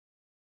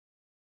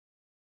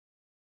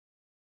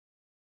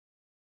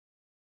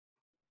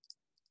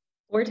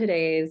For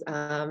today's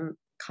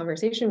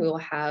conversation, we will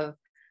have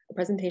a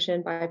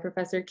presentation by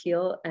Professor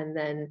Kiel, and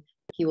then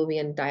he will be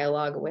in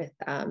dialogue with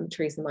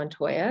Teresa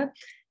Montoya.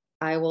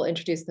 I will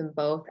introduce them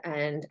both,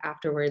 and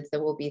afterwards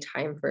there will be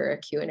time for a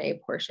Q&A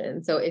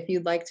portion. So if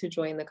you'd like to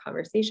join the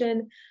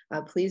conversation,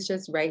 please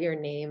just write your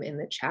name in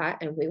the chat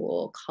and we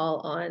will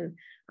call on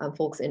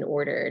folks in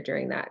order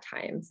during that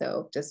time.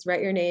 So just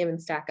write your name and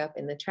stack up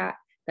in the chat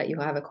that you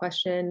have a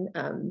question.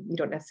 You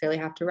don't necessarily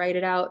have to write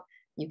it out.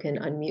 You can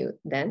unmute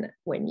then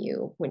when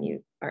you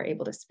are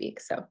able to speak.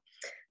 So,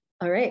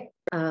 all right,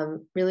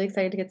 really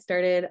excited to get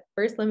started.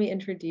 First, let me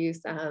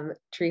introduce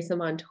Teresa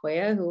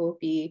Montoya, who will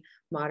be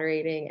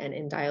moderating and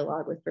in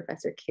dialogue with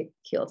Professor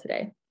Kiel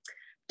today.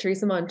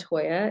 Teresa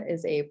Montoya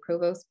is a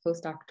Provost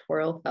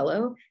Postdoctoral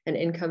Fellow and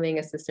incoming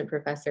Assistant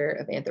Professor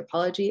of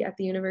Anthropology at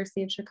the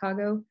University of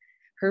Chicago.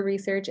 Her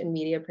research and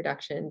media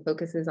production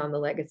focuses on the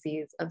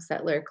legacies of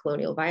settler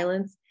colonial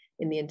violence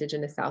in the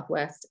Indigenous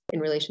Southwest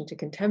in relation to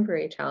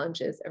contemporary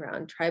challenges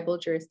around tribal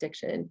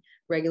jurisdiction,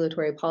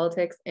 regulatory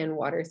politics, and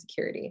water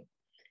security.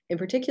 In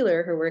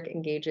particular, her work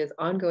engages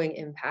ongoing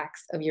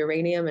impacts of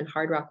uranium and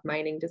hard rock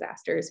mining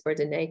disasters for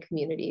Dene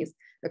communities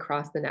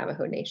across the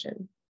Navajo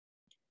Nation.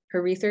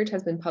 Her research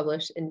has been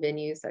published in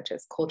venues such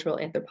as Cultural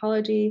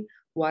Anthropology,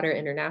 Water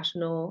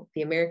International,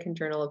 the American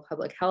Journal of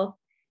Public Health,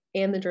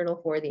 and the Journal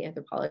for the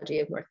Anthropology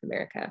of North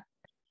America.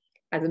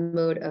 As a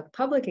mode of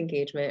public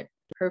engagement,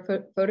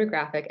 her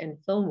photographic and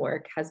film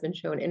work has been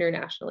shown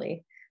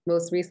internationally,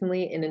 most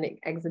recently in an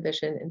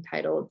exhibition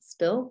entitled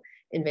Spill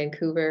in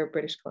Vancouver,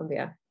 British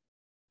Columbia.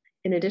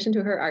 In addition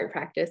to her art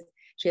practice,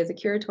 she has a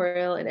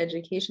curatorial and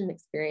education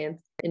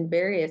experience in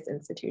various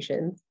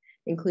institutions,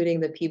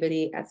 including the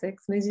Peabody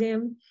Essex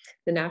Museum,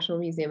 the National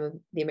Museum of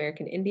the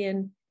American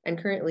Indian,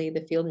 and currently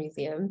the Field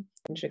Museum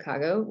in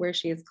Chicago, where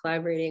she is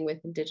collaborating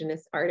with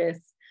Indigenous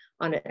artists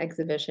on an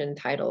exhibition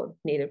titled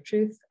Native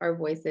Truths, Our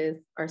Voices,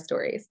 Our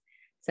Stories,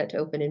 set to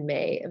open in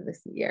May of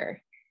this year.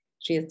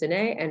 She is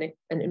Dene and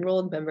an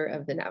enrolled member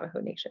of the Navajo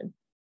Nation.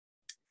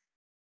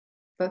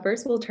 But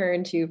first we'll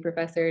turn to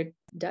Professor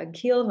Doug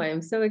Kiel, who I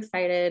am so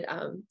excited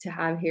to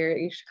have here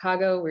in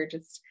Chicago. We're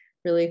just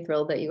really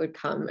thrilled that you would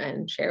come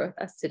and share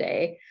with us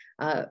today.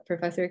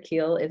 Professor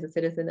Kiel is a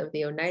citizen of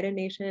the Oneida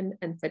Nation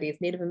and studies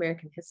Native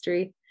American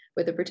history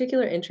with a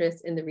particular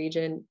interest in the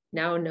region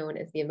now known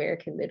as the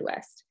American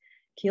Midwest.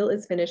 Kiel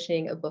is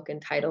finishing a book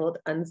entitled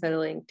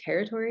Unsettling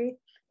Territory,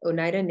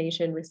 Oneida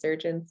Nation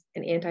Resurgence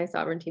and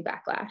Anti-Sovereignty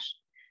Backlash.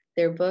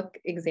 Their book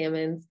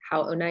examines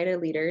how Oneida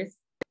leaders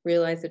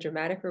realized a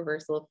dramatic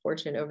reversal of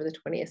fortune over the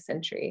 20th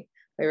century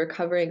by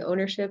recovering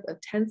ownership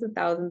of tens of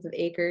thousands of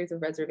acres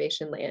of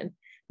reservation land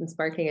and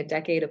sparking a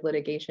decade of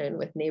litigation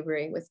with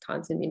neighboring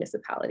Wisconsin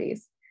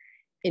municipalities.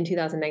 In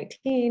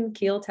 2019,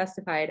 Kiel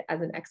testified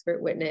as an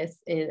expert witness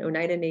in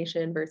Oneida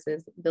Nation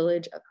versus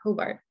Village of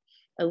Hobart,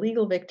 a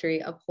legal victory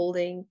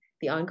upholding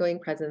the ongoing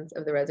presence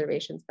of the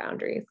reservation's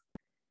boundaries.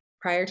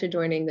 Prior to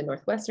joining the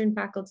Northwestern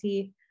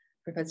faculty,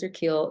 Professor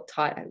Kiel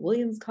taught at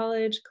Williams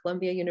College,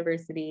 Columbia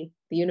University,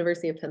 the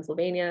University of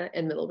Pennsylvania,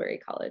 and Middlebury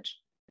College.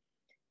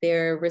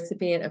 They're a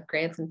recipient of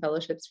grants and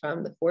fellowships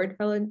from the Ford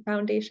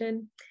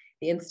Foundation,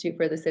 the Institute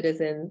for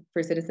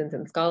Citizens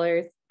and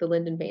Scholars, the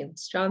Lyndon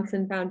Baines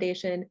Johnson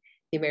Foundation,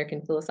 the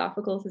American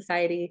Philosophical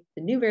Society,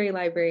 the Newberry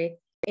Library,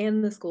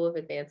 and the School of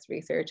Advanced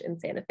Research in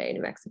Santa Fe,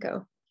 New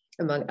Mexico,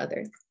 among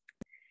others.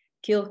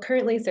 Kiel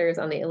currently serves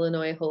on the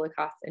Illinois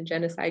Holocaust and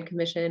Genocide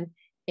Commission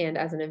and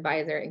as an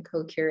advisor and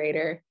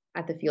co-curator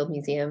at the Field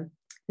Museum,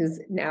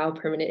 whose now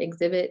permanent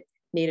exhibit,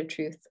 Native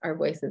Truths, Our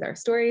Voices, Our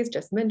Stories,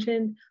 just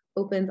mentioned,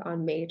 opens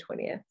on May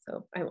 20th.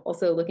 So I'm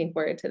also looking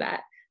forward to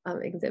that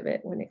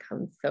exhibit when it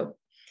comes. So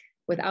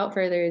without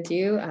further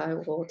ado,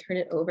 we'll turn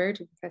it over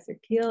to Professor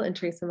Kiel and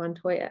Teresa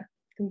Montoya.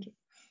 Thank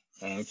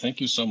you.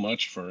 Thank you so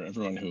much for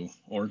everyone who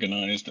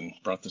organized and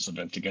brought this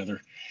event together.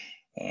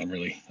 I'm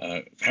really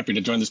happy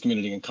to join this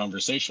community in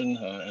conversation,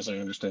 as I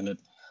understand it,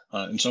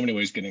 in so many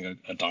ways getting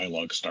a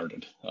dialogue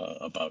started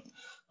about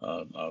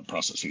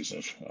processes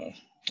of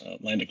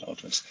land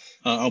acknowledgements.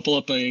 I'll pull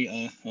up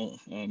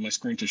my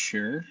screen to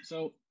share.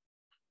 So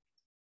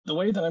the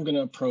way that I'm going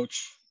to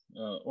approach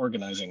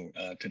organizing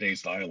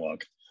today's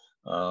dialogue,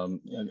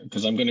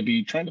 because I'm going to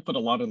be trying to put a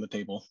lot on the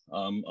table,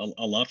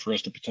 a lot for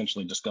us to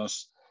potentially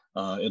discuss.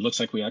 It looks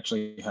like we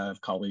actually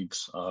have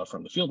colleagues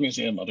from the Field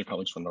Museum, other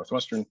colleagues from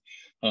Northwestern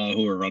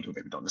who are around who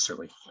maybe don't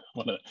necessarily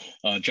want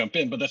to jump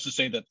in, but that's to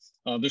say that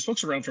there's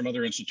folks around from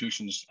other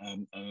institutions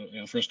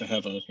for us to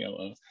have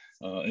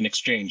an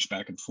exchange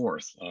back and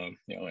forth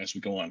as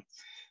we go on.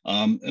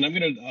 And I'm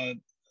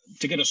going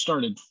to get us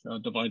started,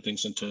 divide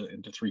things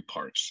into three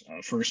parts.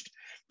 First,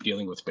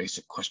 dealing with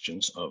basic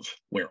questions of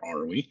where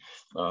are we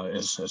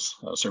as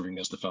serving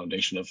as the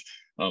foundation of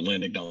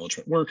land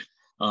acknowledgement work.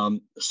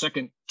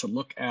 Second, to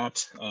look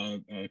at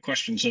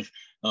questions of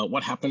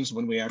what happens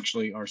when we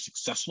actually are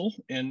successful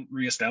in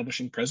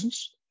reestablishing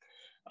presence.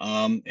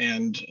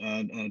 And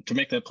to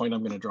make that point,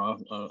 I'm going to draw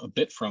a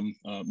bit from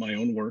my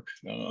own work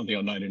on the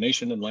Oneida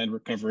Nation and land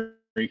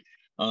recovery,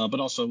 but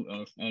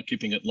also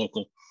keeping it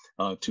local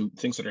to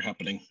things that are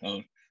happening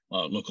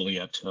locally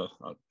at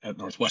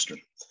Northwestern.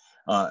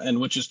 And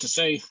which is to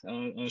say,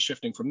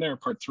 shifting from there,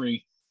 part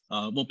 3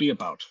 will be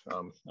about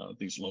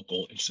these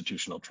local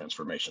institutional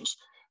transformations,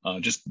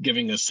 just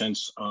giving a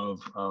sense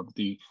of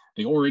the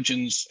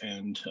origins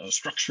and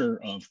structure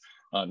of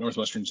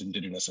Northwestern's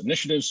Indigenous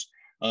initiatives,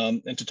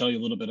 and to tell you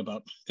a little bit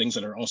about things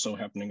that are also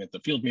happening at the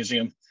Field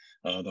Museum,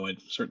 though I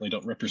certainly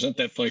don't represent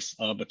that place,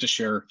 but to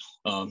share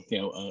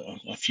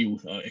a few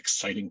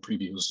exciting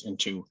previews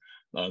into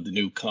the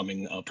new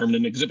coming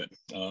permanent exhibit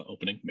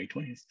opening May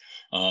 20th,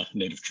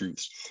 Native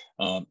Truths.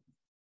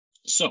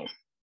 So,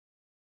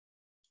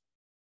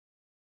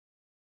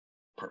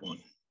 part 1,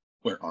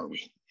 where are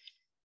we?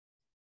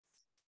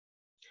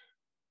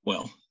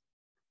 Well,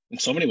 in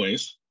so many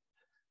ways,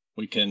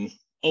 we can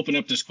open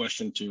up this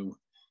question to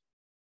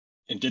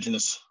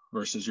Indigenous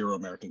versus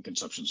Euro-American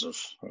conceptions of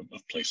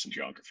place and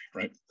geography,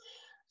 right?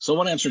 So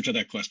one answer to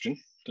that question,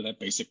 to that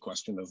basic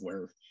question of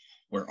where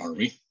are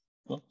we?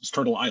 Well, it's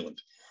Turtle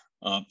Island.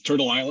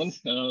 Turtle Island,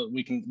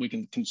 we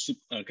can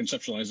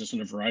conceptualize this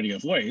in a variety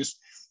of ways,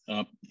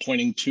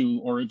 pointing to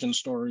origin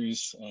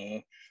stories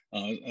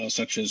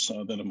such as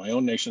that of my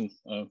own nation,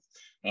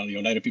 the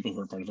Oneida people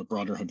who are part of a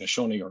broader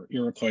Haudenosaunee or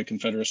Iroquois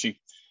confederacy.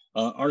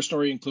 Our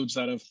story includes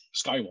that of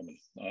Sky Woman,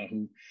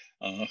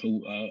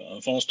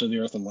 who falls to the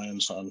earth and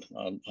lands on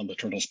the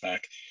turtle's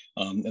back,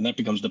 and that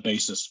becomes the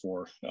basis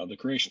for the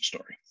creation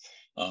story.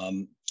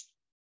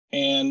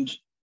 And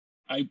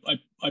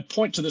I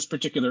point to this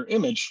particular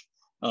image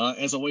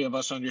as a way of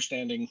us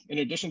understanding, in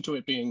addition to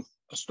it being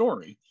a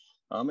story,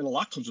 and a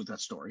lot comes with that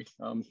story.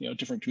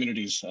 Different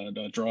communities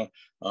draw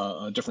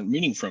a different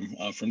meaning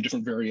from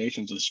different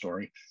variations of the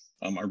story.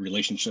 Our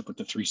relationship with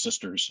the three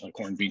sisters,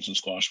 corn, beans, and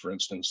squash, for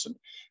instance,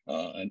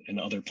 and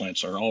other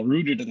plants are all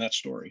rooted in that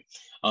story.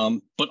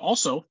 But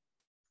also,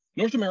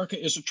 North America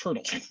is a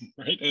turtle,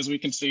 right? As we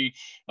can see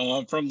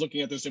from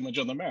looking at this image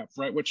on the map,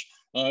 right? Which,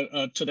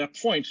 to that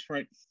point,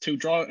 right, to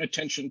draw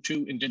attention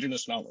to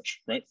Indigenous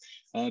knowledge, right?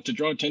 To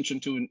draw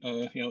attention to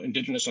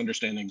Indigenous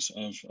understandings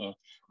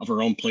of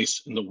our own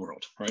place in the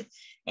world, right?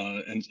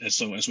 And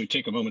so, as we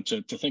take a moment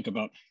to think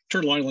about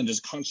Turtle Island as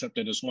a concept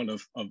that is one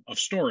of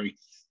story,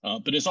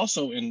 but is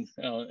also in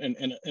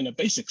a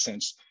basic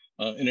sense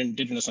an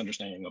Indigenous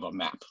understanding of a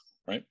map,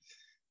 right?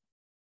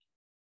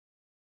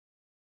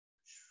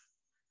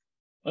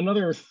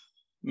 Another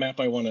map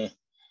I want to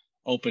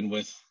open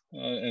with,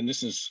 and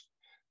this is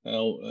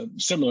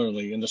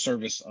similarly in the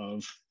service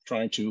of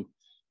trying to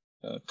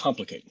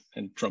complicate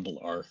and trouble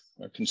our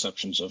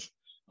conceptions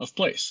of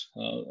place.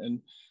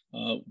 And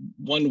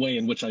one way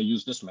in which I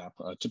use this map,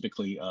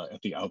 typically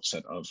at the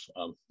outset of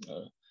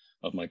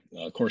my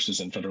courses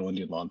in federal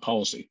Indian law and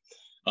policy,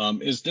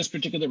 is this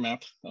particular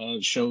map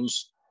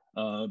shows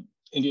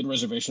Indian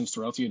reservations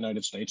throughout the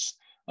United States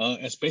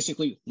as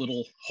basically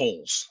little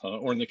holes,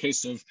 or in the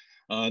case of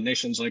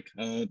nations like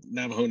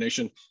Navajo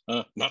Nation,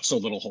 not so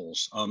little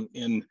holes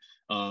in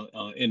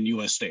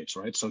U.S. states,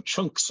 right? So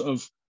chunks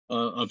of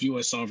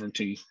U.S.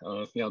 sovereignty,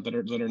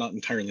 that are not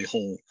entirely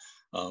whole,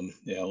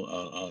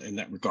 in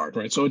that regard,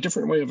 right? So a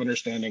different way of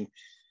understanding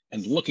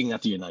and looking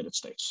at the United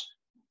States,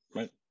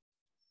 right?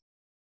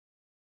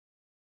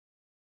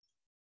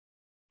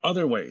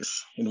 Other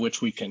ways in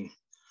which we can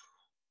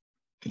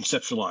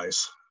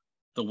conceptualize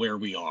the where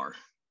we are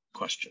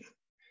question.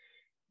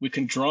 We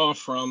can draw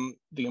from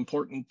the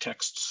important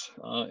texts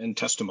and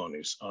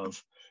testimonies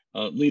of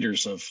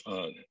leaders of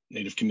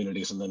Native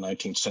communities in the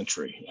 19th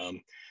century.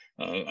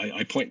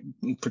 I point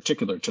in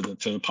particular to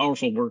the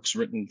powerful works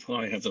written.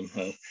 I have them.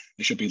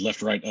 They should be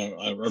left, right,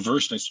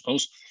 reversed, I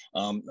suppose.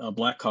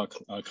 Black Hawk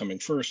coming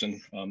first,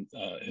 and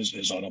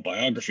his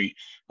autobiography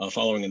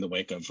following in the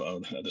wake of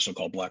the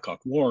so-called Black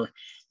Hawk War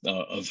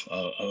of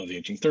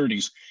the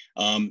 1830s.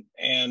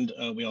 And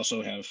we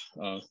also have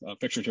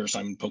pictured here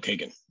Simon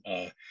Pokagon,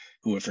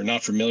 who, if you're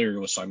not familiar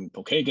with Simon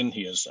Pokagon,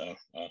 he is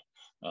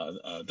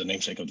the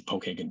namesake of the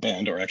Pokagon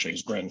Band, or actually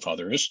his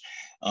grandfather is.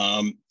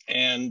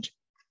 And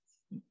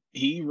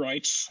he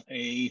writes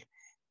a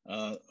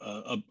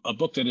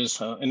book that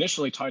is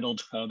initially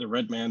titled The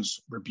Red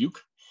Man's Rebuke,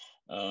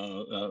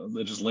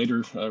 that is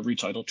later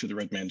retitled to The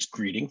Red Man's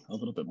Greeting, a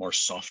little bit more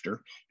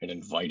softer and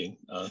inviting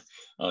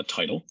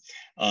title.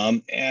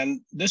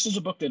 And this is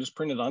a book that is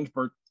printed on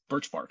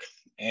birch bark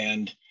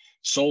and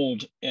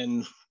sold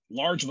in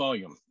large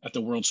volume at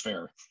the World's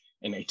Fair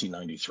in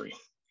 1893.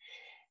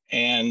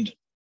 And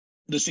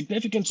the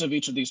significance of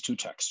each of these two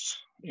texts,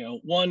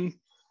 one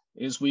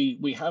is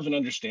we have an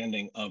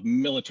understanding of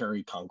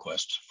military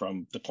conquest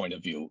from the point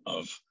of view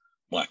of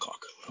Black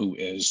Hawk, who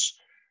is,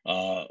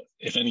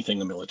 if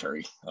anything, a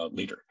military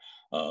leader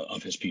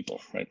of his people,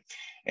 right?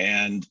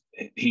 And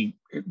he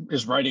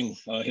is writing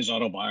his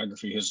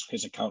autobiography,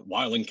 his account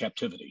while in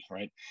captivity,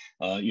 right?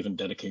 Even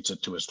dedicates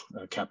it to his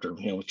captor,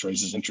 which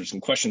raises interesting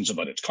questions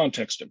about its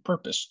context and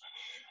purpose.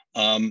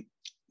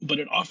 But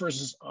it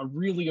offers a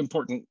really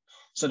important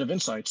set of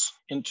insights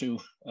into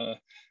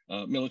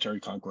military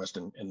conquest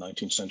in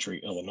 19th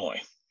century Illinois.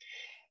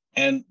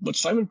 And what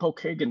Simon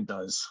Pokagon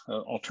does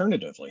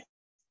alternatively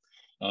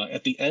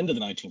at the end of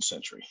the 19th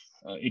century,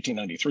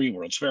 1893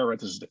 World's Fair, right?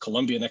 This is the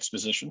Columbian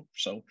Exposition.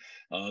 So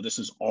this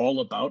is all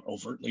about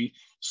overtly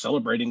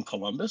celebrating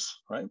Columbus,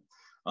 right?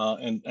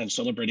 And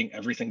celebrating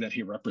everything that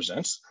he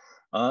represents.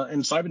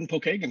 And Simon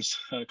Pokagon's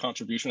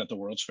contribution at the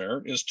World's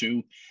Fair is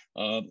to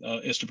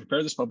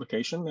prepare this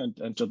publication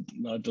and to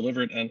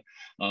deliver it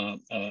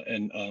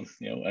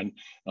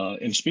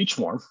in speech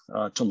form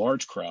to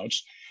large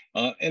crowds.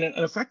 And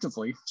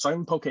effectively,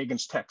 Simon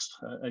Pokagon's text,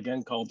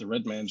 again called the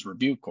Red Man's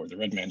Rebuke or the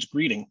Red Man's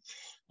Greeting,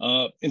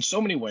 in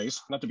so many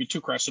ways, not to be too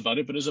crass about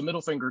it, but is a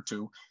middle finger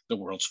to the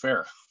World's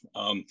Fair.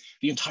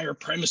 The entire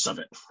premise of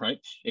it, right?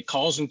 It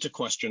calls into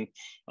question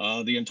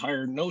the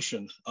entire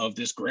notion of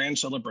this grand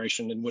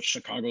celebration in which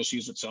Chicago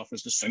sees itself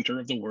as the center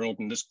of the world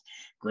in this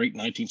great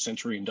 19th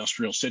century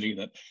industrial city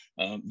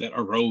that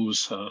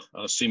arose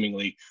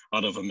seemingly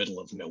out of the middle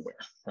of nowhere,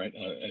 right?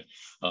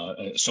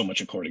 So much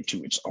according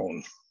to its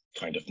own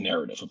kind of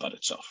narrative about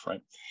itself,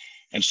 right?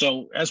 And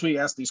so as we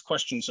ask these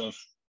questions of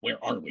where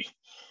are we,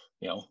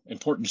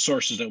 important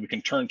sources that we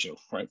can turn to,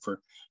 right, for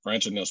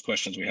answering those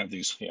questions, we have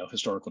these,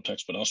 historical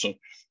texts, but also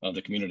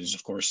the communities,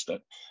 of course,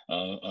 that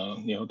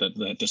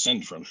that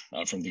descend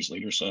from these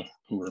leaders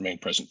who remain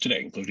present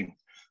today, including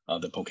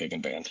the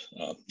Pokagon Band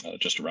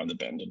just around the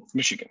bend in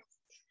Michigan.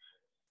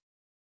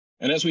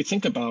 And as we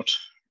think about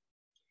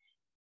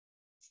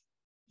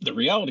the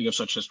reality of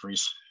such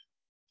histories,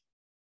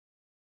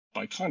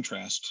 by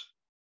contrast,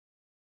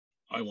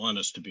 I want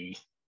us to be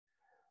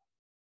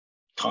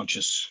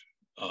conscious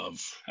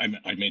of,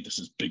 I made this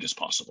as big as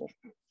possible,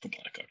 the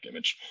Black Hawk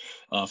image,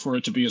 for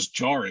it to be as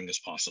jarring as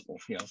possible,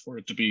 for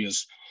it to be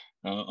as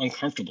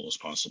uncomfortable as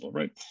possible,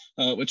 right?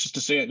 Which is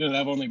to say, and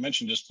I've only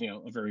mentioned just,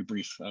 a very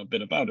brief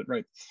bit about it,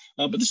 right?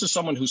 But this is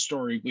someone whose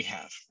story we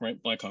have,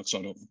 right? Black Hawk's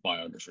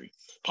autobiography,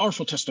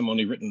 powerful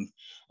testimony written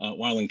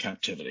while in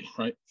captivity,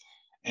 right?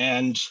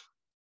 And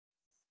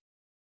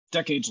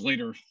decades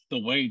later, the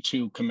way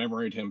to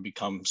commemorate him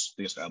becomes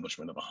the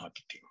establishment of a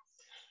hockey team,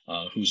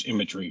 whose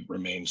imagery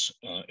remains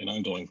an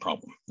ongoing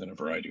problem in a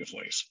variety of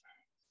ways.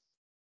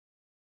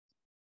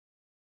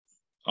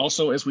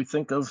 Also, as we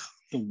think of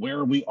the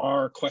where we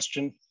are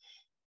question,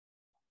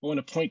 I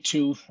want to point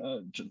to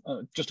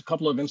just a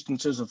couple of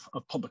instances of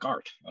public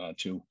art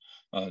to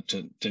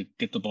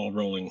get the ball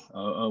rolling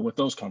with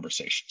those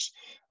conversations.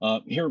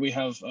 Here we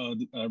have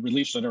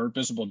reliefs that are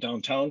visible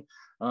downtown.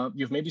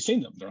 You've maybe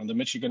seen them. They're on the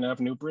Michigan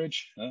Avenue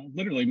Bridge.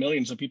 Literally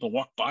millions of people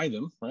walk by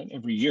them, right,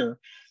 every year.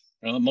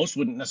 Most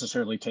wouldn't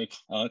necessarily take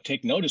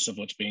notice of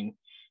what's being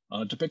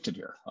depicted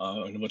here.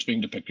 And what's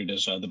being depicted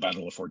is the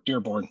Battle of Fort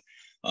Dearborn,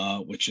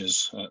 which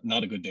is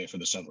not a good day for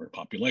the settler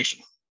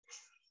population.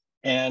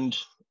 And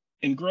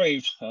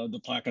engraved,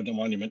 the plaque on the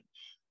monument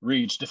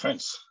reads,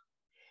 "Defense.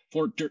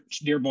 Fort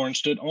Dearborn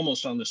stood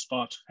almost on the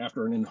spot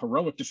after an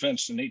heroic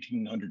defense in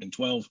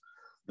 1812.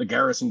 The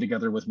garrison,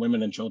 together with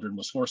women and children,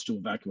 was forced to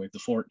evacuate the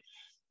fort.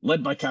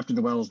 Led by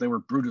Captain Wells, they were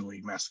brutally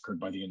massacred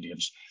by the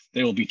Indians.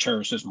 They will be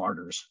cherished as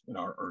martyrs in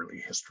our early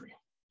history."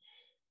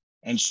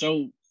 And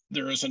so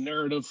there is a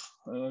narrative,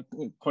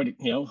 quite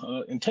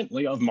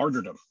intently, of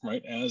martyrdom,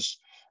 right, as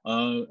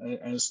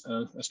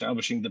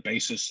establishing the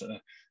basis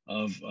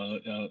of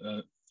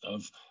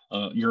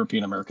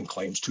European American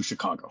claims to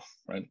Chicago,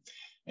 right?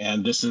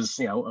 And this is,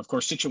 of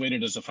course,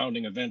 situated as a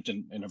founding event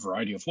in a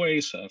variety of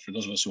ways. For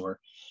those of us who are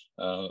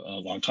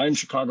longtime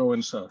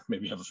Chicagoans,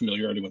 maybe have a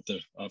familiarity with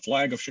the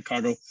flag of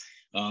Chicago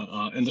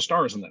and the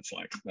stars on that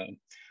flag.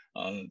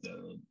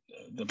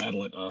 The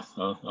battle at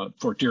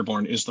Fort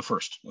Dearborn is the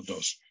first of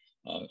those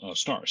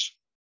stars.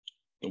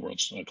 The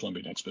World's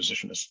Columbian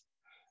Exposition is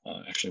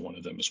actually one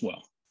of them as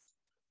well.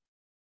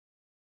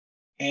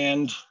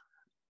 And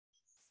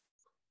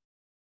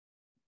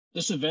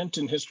this event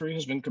in history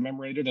has been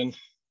commemorated in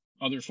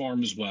other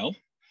form as well.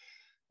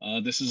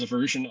 This is a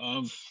version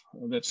of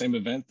that same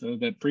event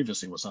that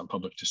previously was on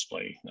public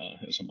display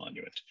as a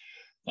monument,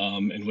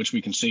 in which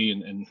we can see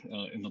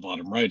in the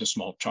bottom right a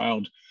small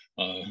child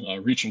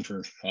reaching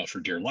for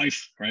dear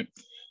life, right,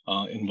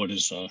 in what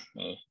is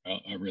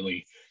a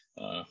really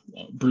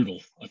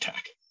brutal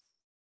attack.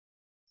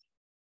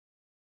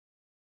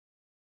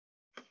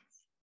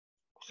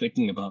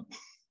 Thinking about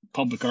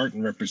public art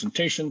and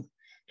representation,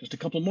 just a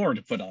couple more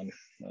to put on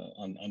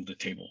the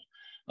table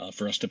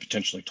for us to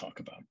potentially talk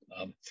about.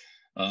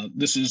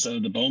 This is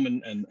the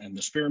Bowman and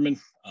the Spearman.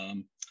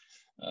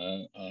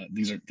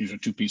 These are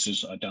two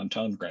pieces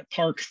downtown Grant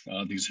Park.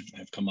 These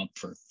have come up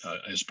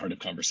as part of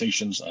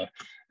conversations,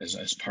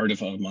 as part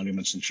of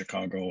monuments in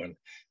Chicago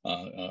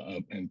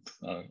and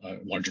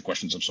larger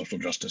questions of social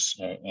justice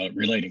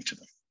relating to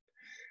them.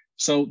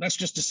 So that's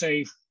just to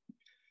say,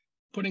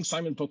 putting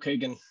Simon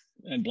Pokagon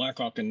and Black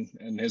Hawk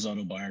and his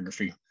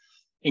autobiography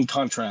in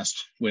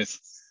contrast with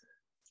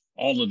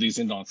all of these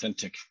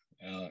inauthentic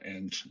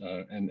and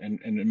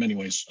in many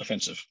ways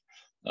offensive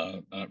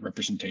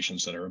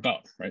representations that are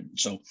about, right?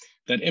 So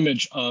that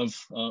image of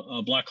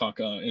Black Hawk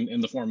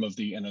in the form of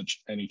the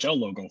NHL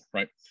logo,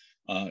 right,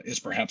 is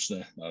perhaps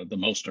the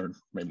most, or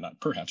maybe not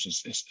perhaps,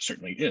 it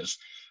certainly is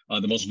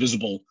the most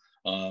visible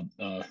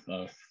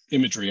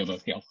imagery of a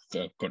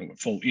quote unquote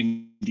full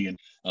Indian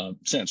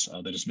sense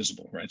that is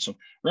visible, right? So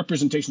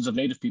representations of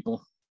Native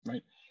people,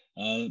 right?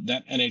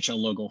 That NHL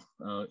logo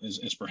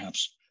is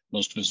perhaps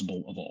most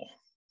visible of all.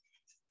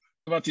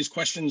 About these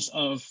questions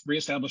of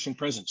reestablishing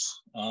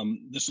presence.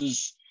 This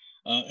is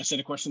a set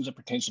of questions that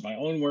pertains to my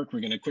own work. We're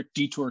going to quick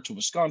detour to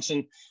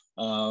Wisconsin,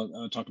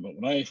 talk about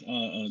what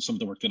some of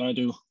the work that I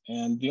do.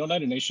 And the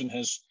Oneida Nation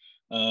has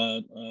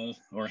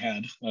or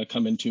had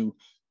come into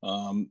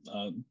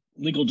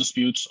legal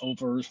disputes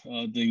over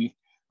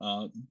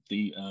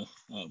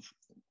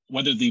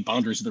whether the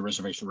boundaries of the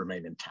reservation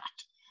remain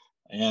intact.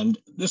 And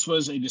this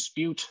was a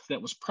dispute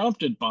that was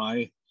prompted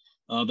by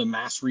the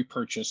mass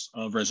repurchase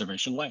of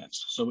reservation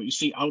lands. So what you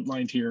see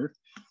outlined here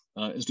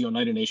is the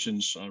Oneida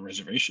Nation's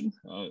reservation,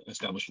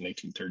 established in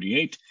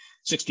 1838,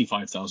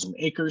 65,000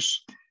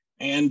 acres.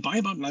 And by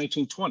about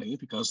 1920,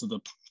 because of the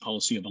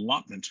policy of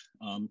allotment,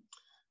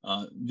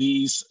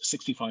 these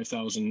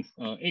 65,000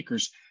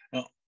 acres,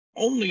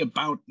 only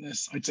about,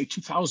 I'd say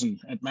 2,000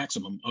 at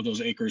maximum of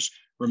those acres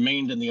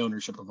remained in the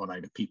ownership of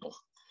Oneida people.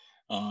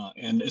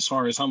 And as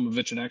far as how much of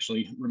it should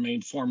actually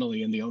remain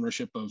formally in the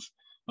ownership of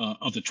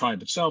the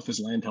tribe itself as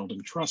land held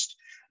in trust,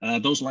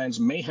 those lands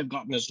may have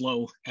gotten as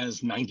low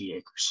as 90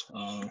 acres,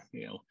 by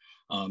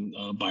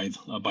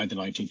the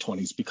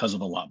 1920s because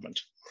of allotment.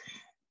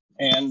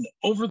 And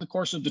over the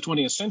course of the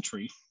 20th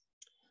century,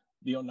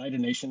 the Oneida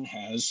Nation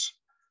has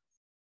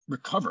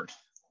recovered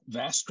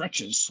vast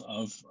stretches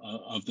of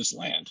this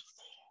land,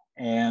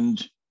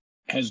 and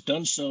has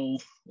done so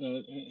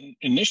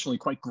initially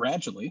quite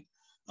gradually,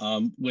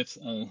 with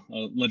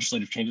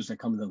legislative changes that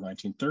come in the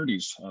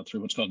 1930s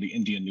through what's called the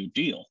Indian New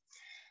Deal.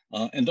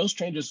 And those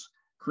changes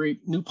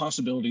create new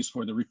possibilities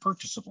for the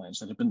repurchase of lands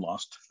that have been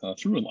lost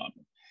through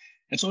allotment.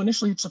 And so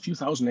initially it's a few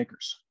thousand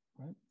acres,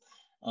 right?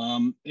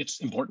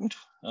 It's important,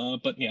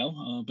 but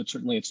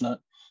certainly it's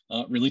not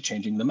really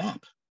changing the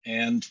map.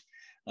 And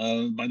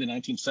by the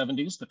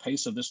 1970s, the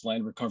pace of this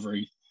land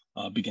recovery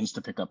begins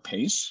to pick up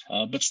pace,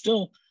 but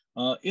still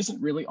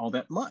isn't really all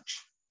that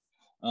much.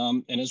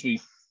 And as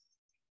we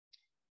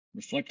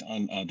reflect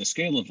on the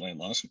scale of land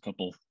loss, a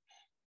couple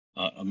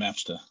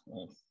maps to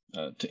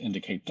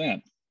indicate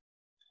that.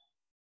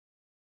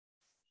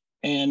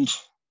 And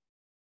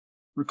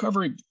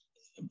recovery,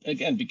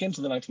 again, begins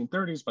in the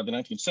 1930s. By the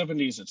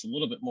 1970s, it's a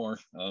little bit more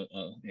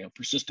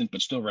persistent,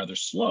 but still rather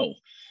slow.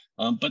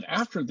 But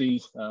after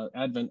the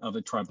advent of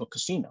a tribal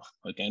casino,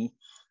 again,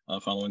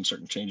 following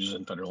certain changes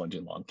in federal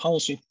Indian law and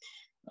policy,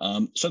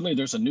 suddenly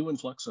there's a new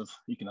influx of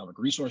economic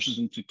resources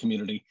into the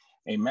community,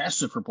 a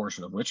massive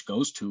proportion of which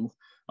goes to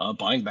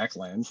buying back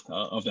land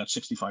of that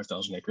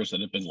 65,000 acres that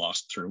had been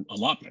lost through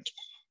allotment.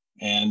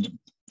 And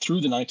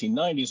through the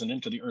 1990s and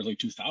into the early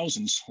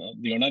 2000s,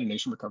 the Oneida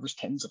Nation recovers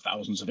tens of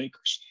thousands of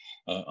acres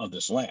of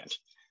this land.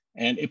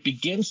 And it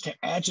begins to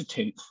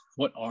agitate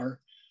what are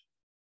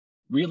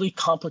really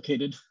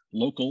complicated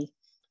local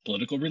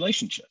political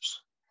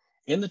relationships.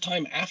 In the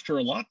time after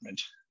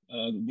allotment,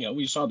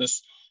 we saw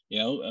this,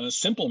 a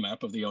simple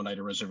map of the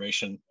Oneida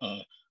Reservation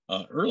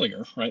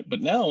earlier, right?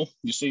 But now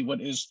you see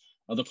what is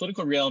the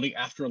political reality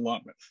after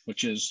allotment,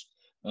 which is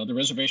the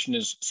reservation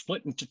is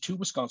split into 2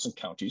 Wisconsin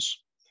counties,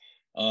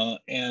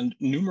 and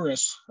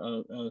numerous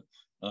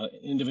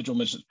individual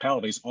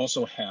municipalities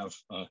also have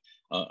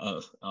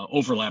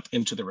overlap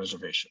into the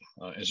reservation.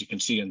 As you can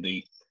see in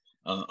the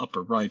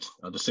upper right,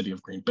 the city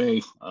of Green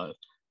Bay,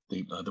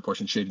 the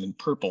portion shaded in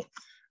purple,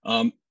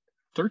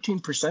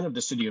 13% of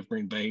the city of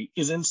Green Bay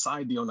is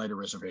inside the Oneida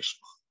Reservation,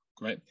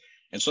 right?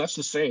 And so that's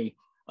to say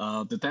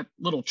that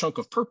little chunk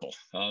of purple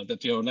that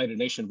the Oneida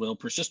Nation will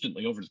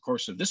persistently over the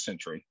course of this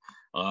century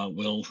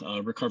will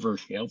recover,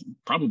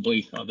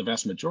 probably the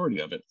vast majority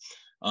of it.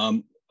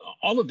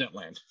 All of that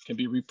land can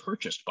be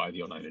repurchased by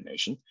the Oneida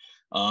Nation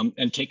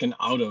and taken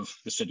out of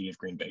the city of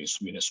Green Bay's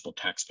municipal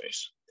tax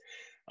base.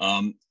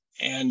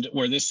 And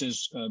where this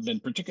has been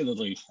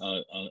particularly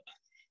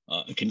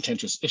a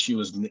contentious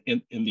issue is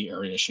in the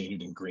area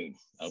shaded in green,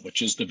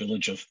 which is the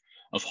village of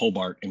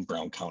Hobart in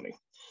Brown County.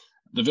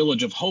 The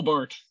village of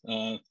Hobart,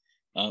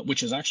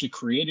 which is actually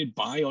created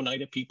by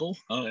Oneida people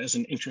as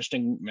an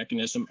interesting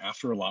mechanism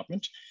after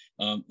allotment.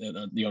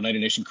 The Oneida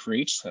Nation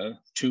creates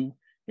 2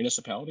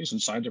 municipalities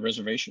inside the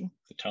reservation,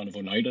 the town of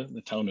Oneida,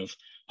 the town of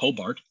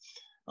Hobart.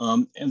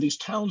 And these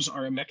towns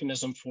are a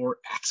mechanism for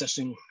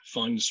accessing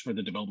funds for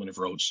the development of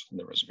roads in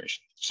the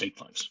reservation, state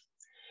funds.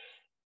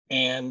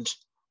 And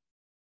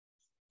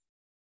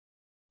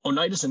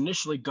Oneidas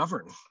initially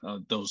govern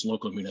those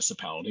local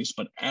municipalities,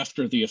 but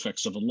after the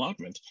effects of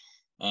allotment,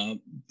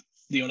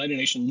 the Oneida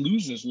Nation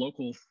loses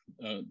local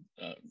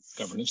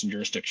governance and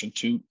jurisdiction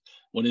to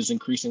what is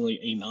increasingly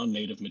a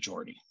non-native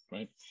majority,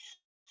 right?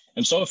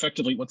 And so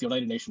effectively what the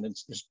Oneida Nation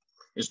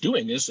is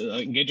doing is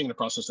engaging in a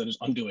process that is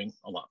undoing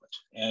allotment.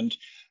 And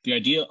the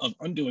idea of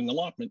undoing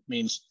allotment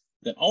means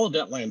that all of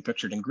that land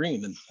pictured in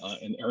green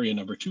in area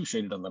number 2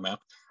 shaded on the map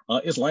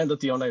is land that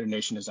the Oneida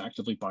Nation is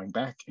actively buying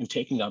back and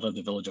taking out of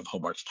the village of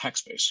Hobart's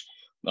tax base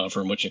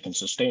from which it can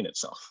sustain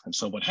itself. And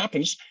so what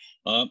happens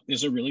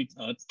is a really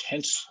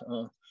tense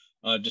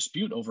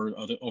dispute over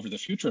the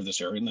future of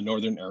this area in the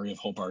northern area of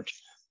Hobart,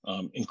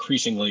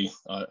 increasingly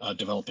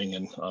developing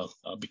and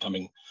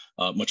becoming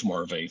much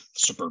more of a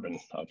suburban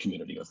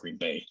community of Green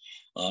Bay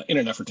in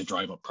an effort to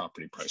drive up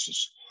property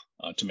prices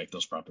to make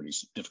those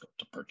properties difficult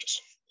to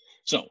purchase.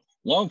 So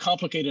long,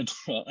 complicated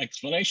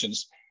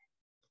explanations,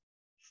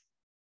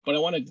 but I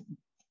want to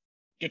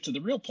get to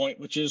the real point,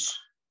 which is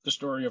the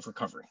story of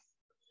recovery,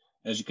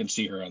 as you can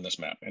see here on this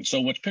map. And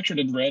so what's pictured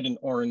in red and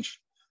orange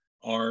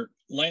are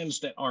lands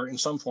that are in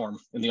some form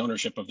in the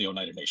ownership of the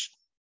Oneida Nation,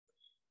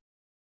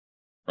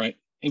 right?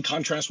 In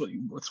contrast with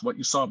what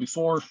you saw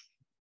before,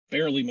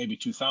 barely maybe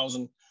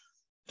 2,000,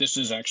 this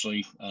is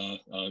actually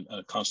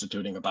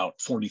constituting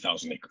about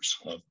 40,000 acres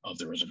of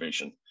the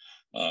reservation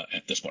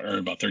at this point, or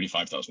about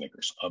 35,000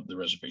 acres of the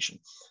reservation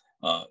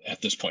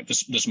at this point.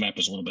 This map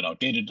is a little bit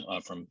outdated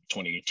from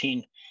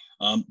 2018,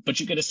 but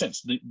you get a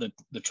sense,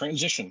 the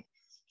transition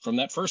from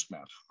that first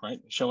map, right,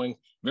 showing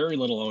very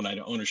little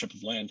Oneida ownership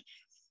of land,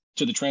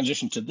 to the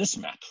transition to this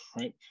map,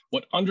 right?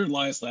 What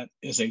underlies that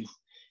is a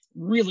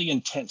really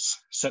intense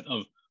set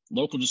of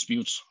local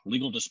disputes,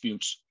 legal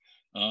disputes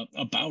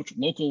about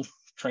local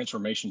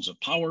transformations of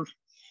power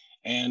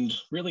and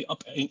really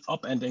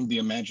upending the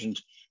imagined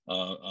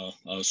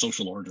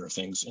social order of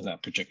things in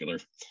that particular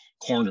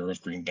corner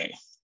of Green Bay.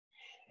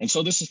 And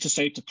so this is to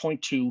say, to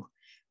point to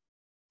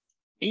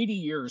 80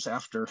 years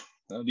after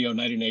the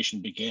Oneida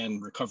Nation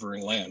began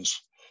recovering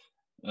lands,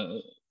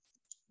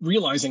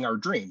 realizing our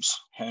dreams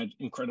had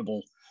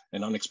incredible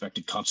and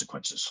unexpected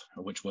consequences,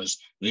 which was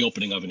the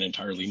opening of an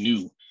entirely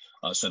new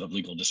set of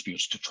legal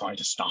disputes to try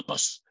to stop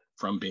us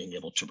from being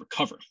able to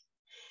recover.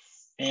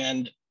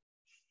 And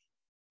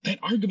that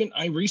argument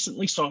I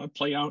recently saw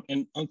play out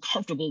in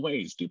uncomfortable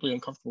ways, deeply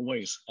uncomfortable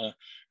ways,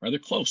 rather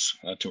close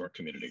to our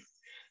community.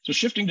 So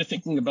shifting to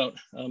thinking about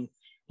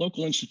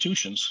local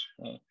institutions,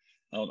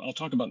 I'll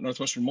talk about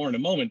Northwestern more in a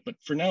moment, but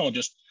for now, I'll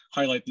just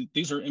highlight that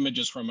these are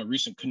images from a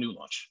recent canoe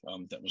launch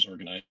that was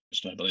organized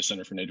by the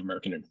Center for Native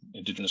American and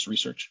Indigenous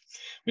Research.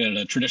 We had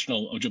a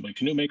traditional Ojibwe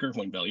canoe maker,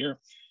 Wayne Bellier,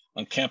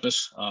 on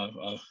campus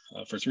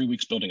for 3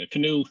 weeks building a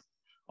canoe.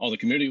 All the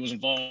community was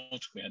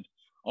involved. We had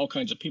all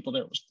kinds of people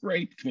there. It was a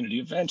great community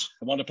event.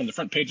 I wound up on the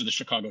front page of the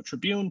Chicago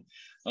Tribune.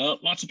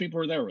 Lots of people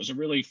were there. It was a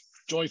really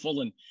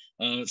joyful and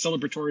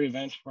celebratory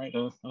event, right?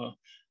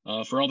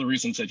 For all the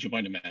reasons that you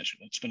might imagine.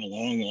 It's been a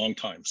long, long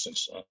time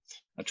since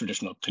a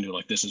traditional canoe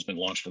like this has been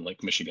launched in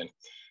Lake Michigan.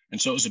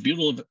 And so it was a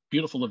beautiful,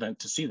 beautiful event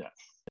to see that.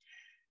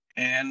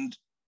 And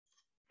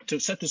to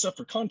set this up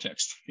for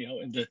context, you know,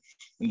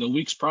 in the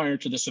weeks prior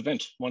to this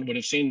event, one would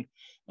have seen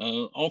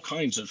all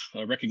kinds of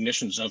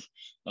recognitions of,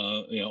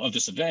 of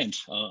this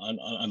event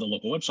on the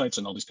local websites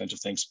and all these kinds of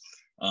things,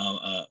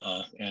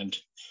 and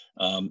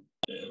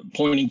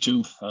pointing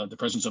to the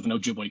presence of an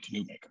Ojibwe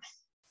canoe maker.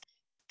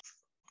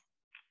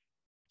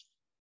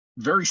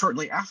 Very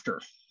shortly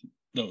after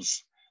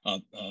those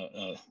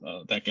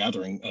that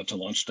gathering to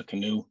launch the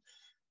canoe,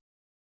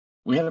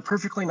 we had a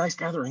perfectly nice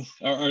gathering.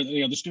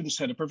 The students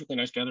had a perfectly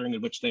nice gathering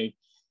in which they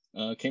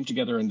came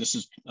together, and this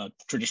is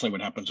traditionally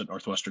what happens at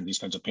Northwestern. These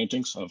kinds of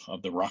paintings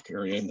of the rock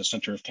area in the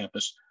center of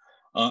campus.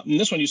 In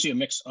this one, you see a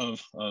mix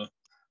of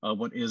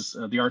what is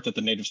the art that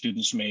the Native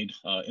students made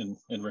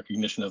in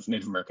recognition of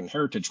Native American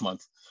Heritage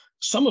Month,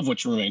 some of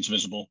which remains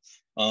visible,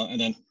 and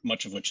then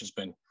much of which has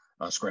been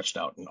scratched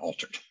out and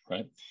altered,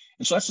 right?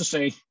 And so that's to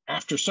say,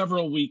 after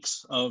several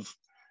weeks of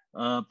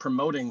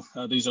promoting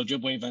these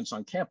Ojibwe events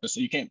on campus,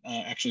 so you can't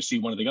actually see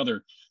one of the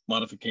other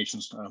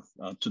modifications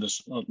to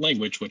this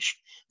language, which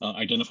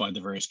identified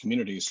the various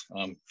communities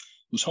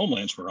whose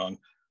homelands were on,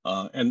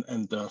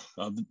 and the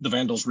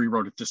Vandals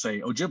rewrote it to say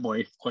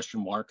Ojibwe ?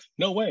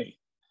 No way! !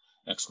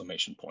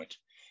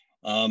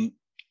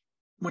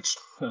 Which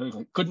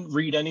couldn't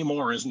read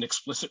anymore as an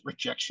explicit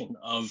rejection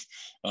of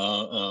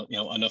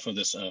enough of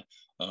this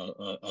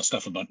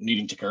stuff about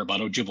needing to care about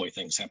Ojibwe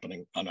things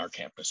happening on our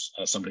campus.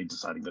 Somebody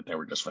deciding that they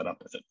were just fed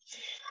up with it.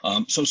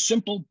 So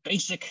simple,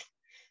 basic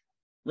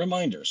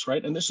reminders,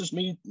 right? And this is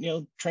me,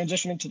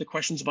 transitioning to the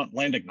questions about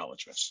land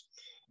acknowledgements.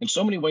 In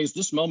so many ways,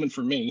 this moment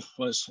for me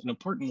was an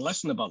important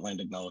lesson about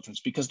land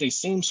acknowledgements because they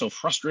seem so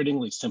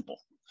frustratingly simple,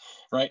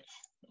 right?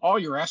 All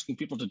you're asking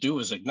people to do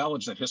is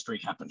acknowledge that history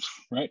happened,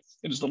 right?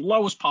 It is the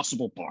lowest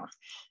possible bar.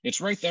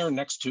 It's right there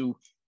next to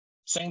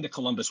saying that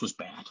Columbus was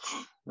bad,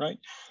 right?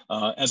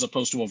 As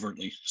opposed to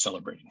overtly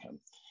celebrating him.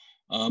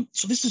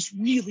 So this is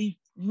really,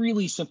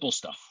 really simple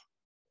stuff.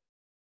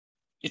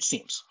 It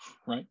seems,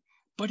 right?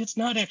 But it's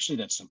not actually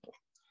that simple.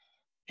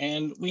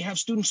 And we have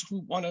students who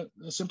want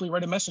to simply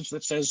write a message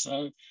that says,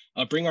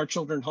 bring our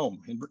children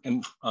home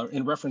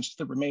in reference to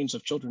the remains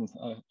of children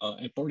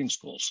at boarding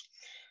schools.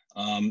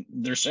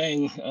 They're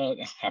saying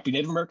Happy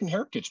Native American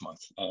Heritage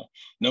Month,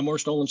 no more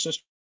stolen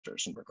sisters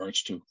in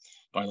regards to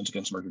violence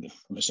against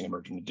missing and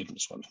murdered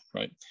Indigenous women,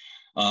 right?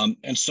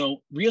 And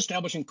so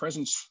reestablishing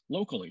presence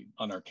locally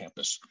on our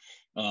campus,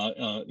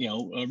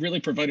 really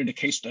provided a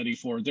case study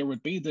for there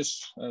would be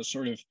this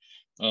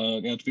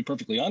to be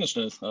perfectly honest,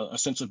 a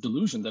sense of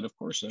delusion that, of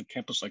course, a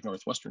campus like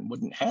Northwestern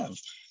wouldn't have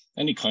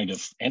any kind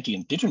of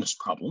anti-Indigenous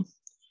problem.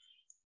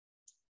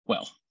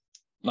 well,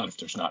 not if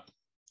there's not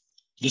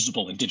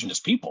visible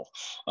Indigenous people,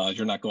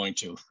 you're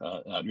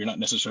not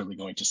necessarily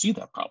going to see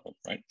that problem,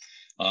 right?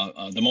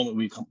 The moment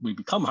we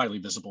become highly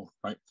visible,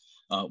 right,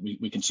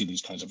 we can see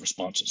these kinds of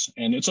responses.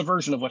 And it's a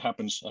version of what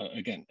happens,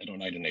 again, at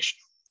Oneida Nation.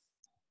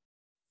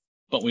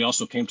 But we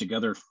also came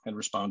together and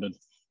responded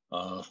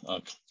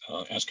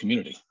as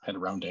community, had a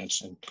round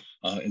dance, and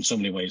in so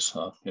many ways,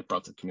 it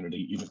brought the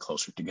community even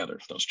closer together,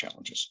 those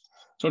challenges.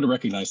 So to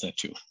recognize that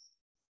too.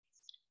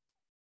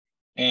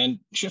 And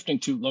shifting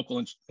to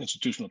local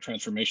institutional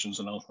transformations,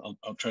 and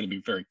I'll try to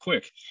be very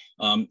quick,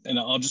 and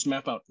I'll just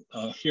map out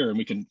here, and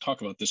we can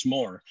talk about this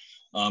more,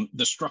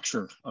 the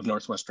structure of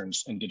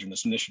Northwestern's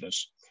Indigenous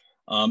initiatives.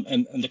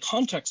 And the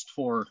context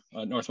for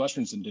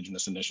Northwestern's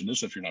Indigenous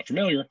initiatives, if you're not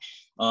familiar,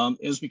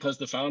 is because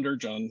the founder,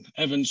 John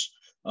Evans,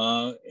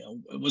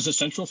 was a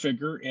central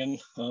figure in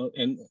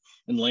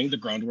laying the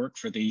groundwork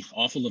for the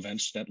awful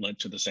events that led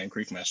to the Sand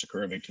Creek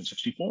Massacre of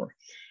 1864.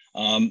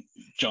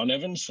 John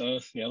Evans,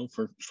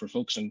 for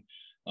folks in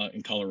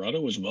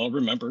Colorado, is well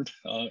remembered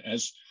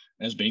as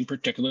being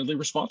particularly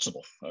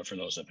responsible for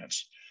those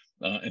events.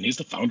 And he's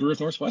the founder of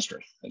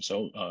Northwestern. And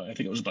so I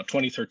think it was about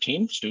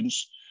 2013,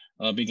 students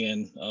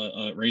began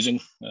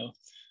raising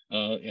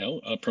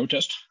a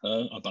protest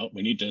about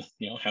we need to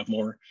have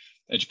more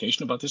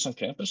education about this on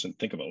campus and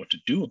think about what to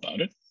do about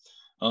it.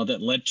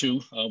 That led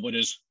to what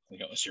is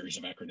a series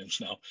of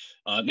acronyms now,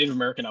 Native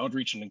American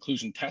Outreach and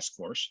Inclusion Task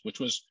Force, which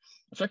was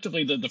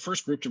effectively the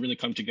first group to really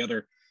come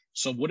together.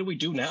 So what do we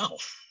do now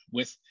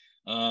with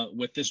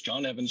this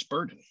John Evans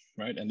burden,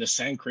 right? And this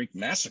Sand Creek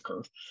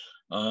Massacre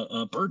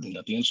burden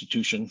that the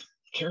institution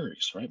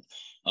carries, right?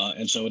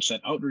 And so it's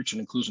that Outreach and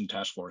Inclusion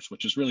Task Force,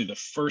 which is really the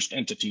first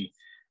entity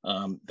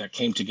that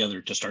came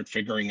together to start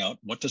figuring out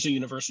what does a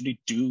university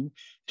do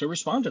to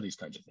respond to these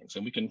kinds of things.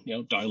 And we can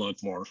dialogue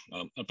more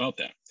about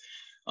that.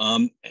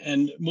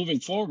 And moving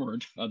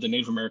forward, the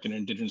Native American and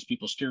Indigenous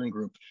People Steering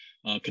Group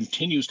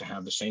continues to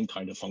have the same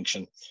kind of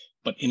function,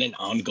 but in an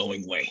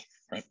ongoing way,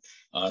 right?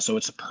 So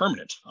it's a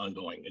permanent,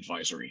 ongoing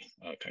advisory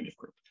kind of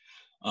group.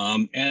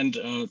 And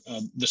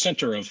the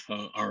center of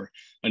our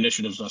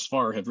initiatives thus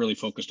far have really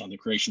focused on the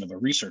creation of a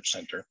research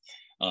center,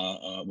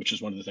 which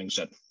is one of the things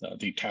that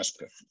the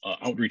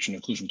Outreach and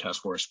Inclusion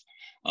Task Force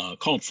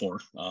called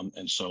for.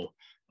 And so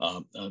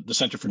the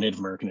Center for Native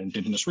American and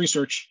Indigenous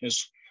Research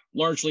is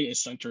largely a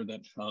center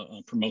that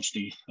promotes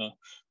the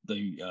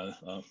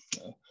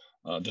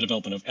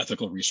development of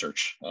ethical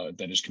research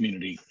that is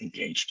community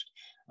engaged,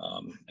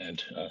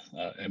 and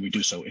we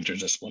do so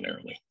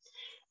interdisciplinarily.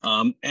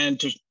 And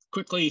to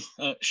quickly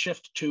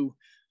shift to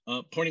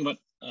pointing about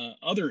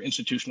other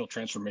institutional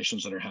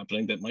transformations that are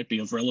happening that might be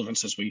of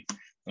relevance as we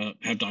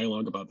have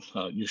dialogue about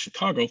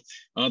UChicago,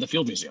 the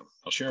Field Museum.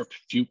 I'll share a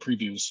few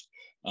previews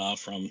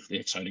from the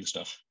exciting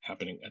stuff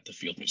happening at the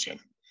Field Museum.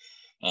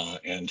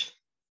 And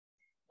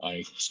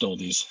I stole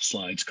these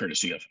slides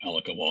courtesy of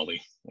Alika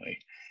Wally, my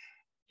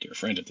dear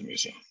friend at the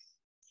museum.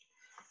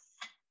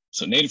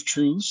 So Native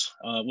Truths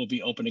will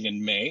be opening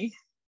in May,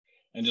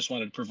 and just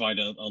wanted to provide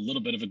a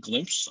little bit of a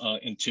glimpse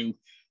into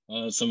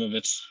some of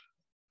its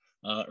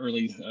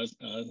early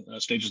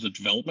stages of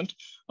development,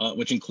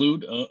 which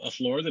include a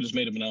floor that is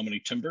made of Menominee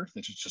timber,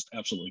 that is just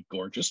absolutely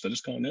gorgeous, that has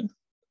gone in.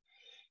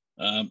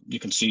 You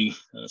can see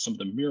some of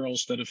the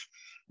murals that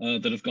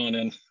have gone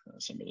in,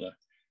 some of the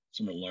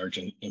large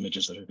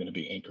images that are going to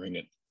be anchoring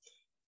it.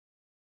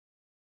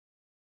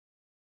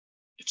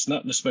 It's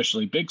not an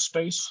especially big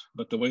space,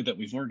 but the way that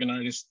we've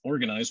organized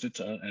it,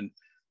 and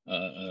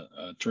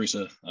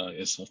Teresa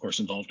is of course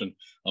involved in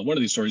one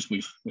of these stories.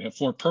 We have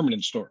 4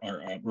 permanent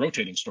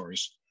rotating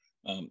stories,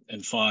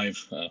 and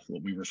 5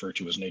 what we refer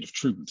to as Native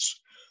Truths.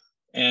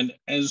 And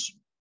as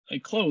I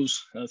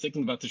close,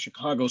 thinking about the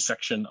Chicago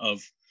section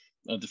of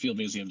the Field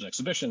Museum's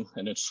exhibition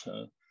and its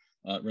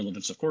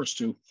relevance, of course,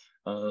 to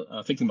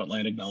thinking about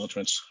land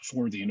acknowledgements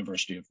for the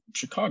University of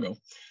Chicago.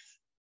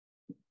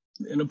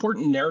 An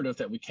important narrative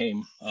that we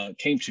came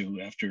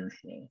to after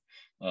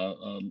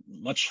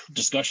much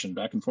discussion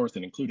back and forth,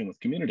 and including with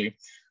community,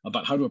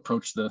 about how to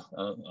approach the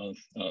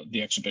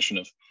exhibition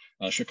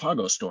of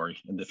Chicago's story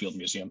in the Field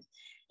Museum,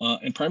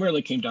 and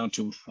primarily came down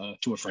to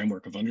a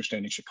framework of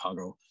understanding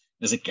Chicago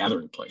as a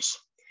gathering place.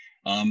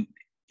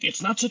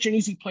 It's not such an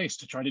easy place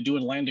to try to do a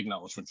land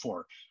acknowledgement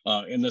for,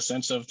 in the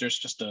sense of there's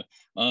just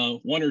 1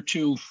 or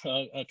 2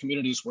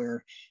 communities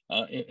where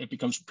it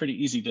becomes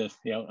pretty easy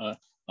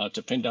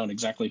to pin down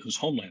exactly whose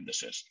homeland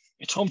this is.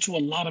 It's home to a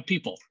lot of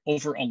people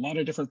over a lot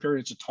of different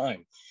periods of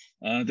time.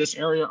 This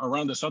area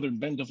around the southern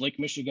bend of Lake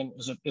Michigan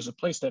is a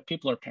place that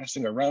people are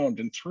passing around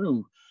and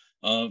through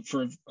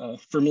for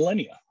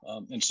millennia.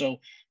 And so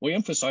we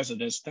emphasize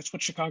it as that's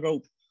what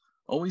Chicago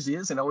always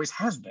is and always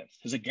has been,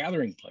 is a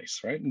gathering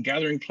place, right? And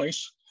gathering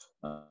place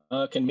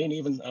can mean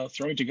even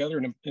throwing together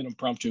an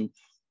impromptu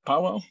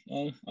powwow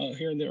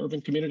here in the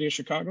urban community of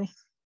Chicago.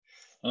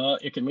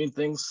 It can mean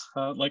things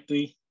like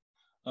the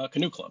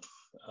Canoe Club,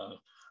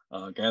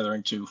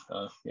 gathering to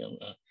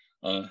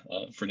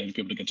for Native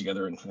people to get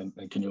together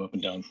and canoe up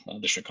and down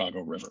the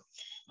Chicago River.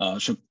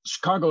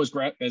 Chicago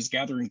as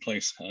gathering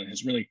place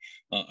has really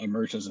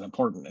emerged as an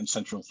important and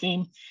central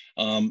theme.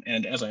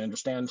 And as I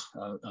understand,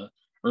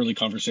 early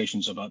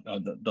conversations about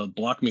the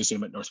Block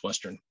Museum at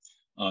Northwestern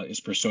is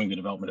pursuing the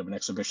development of an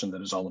exhibition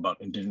that is all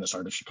about Indigenous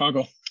art of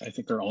Chicago. I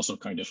think they're also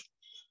kind of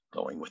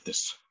going with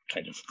this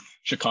kind of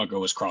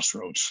Chicago as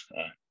crossroads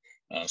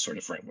sort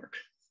of framework.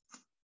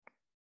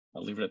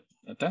 I'll leave it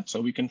at that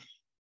so we can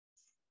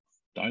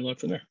dialogue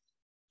from there.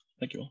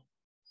 Thank you all.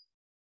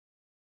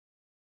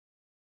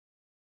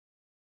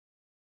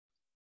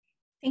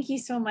 Thank you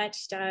so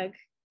much, Doug.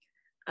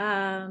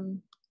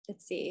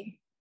 Let's see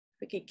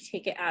if we could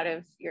take it out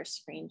of your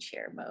screen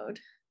share mode.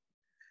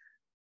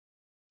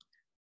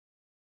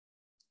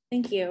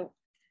 Thank you.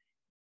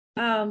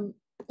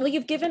 Well,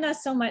 you've given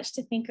us so much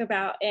to think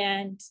about,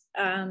 and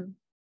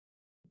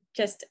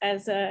just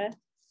as a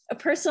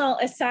personal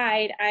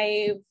aside,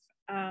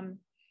 I'm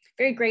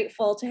very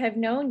grateful to have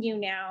known you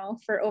now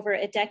for over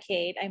a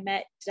decade. I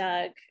met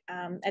Doug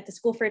at the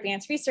School for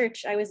Advanced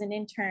Research. I was an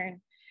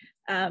intern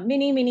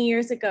many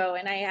years ago,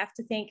 and I have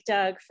to thank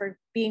Doug for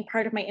being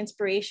part of my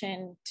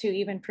inspiration to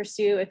even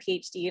pursue a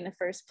PhD in the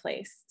first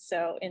place.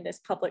 So in this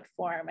public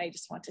forum, I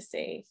just want to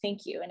say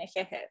thank you and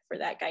ehehe for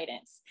that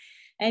guidance.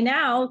 And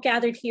now,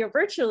 gathered here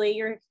virtually,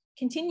 you're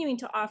continuing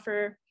to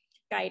offer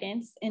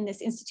guidance in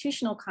this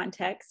institutional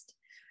context.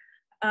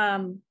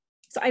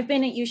 So I've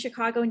been at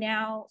UChicago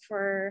now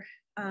for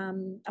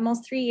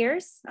almost 3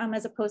 years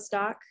as a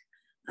postdoc.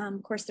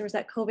 Of course, there was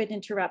that COVID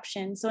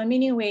interruption. So in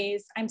many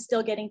ways, I'm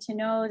still getting to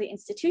know the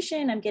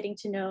institution. I'm getting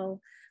to know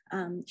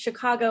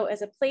Chicago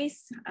as a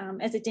place.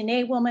 As a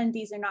Dene woman,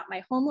 these are not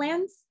my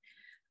homelands.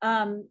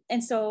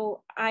 And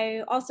so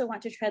I also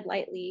want to tread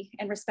lightly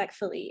and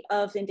respectfully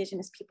of the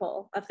Indigenous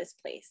people of this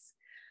place.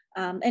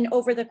 And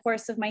over the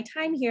course of my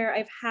time here,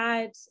 I've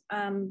had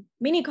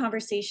many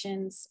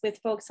conversations with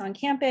folks on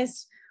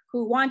campus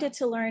who wanted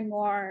to learn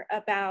more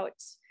about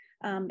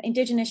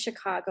Indigenous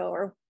Chicago,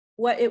 or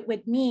what it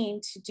would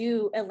mean to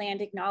do a land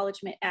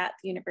acknowledgement at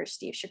the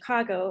University of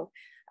Chicago,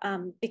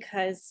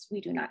 because we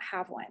do not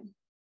have one.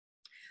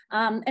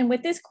 And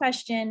with this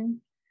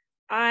question,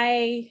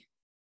 I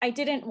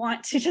didn't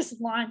want to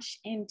just launch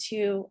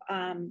into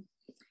an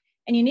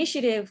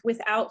initiative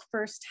without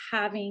first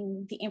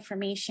having the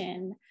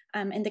information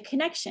and the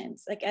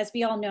connections. Like, as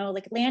we all know,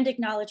 like, land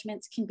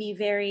acknowledgements can be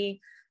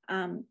very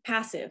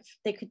passive.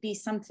 They could be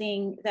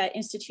something that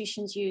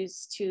institutions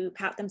use to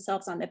pat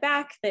themselves on the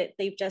back, that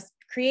they've just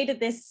created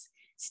this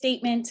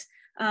statement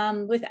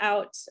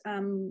without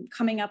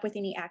coming up with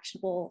any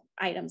actionable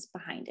items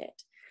behind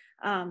it.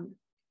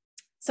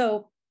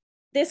 So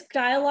this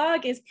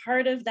dialogue is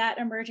part of that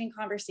emerging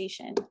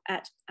conversation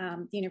at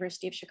the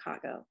University of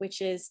Chicago,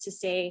 which is to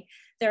say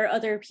there are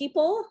other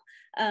people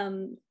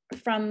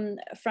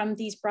from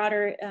these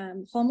broader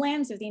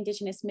homelands of the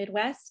Indigenous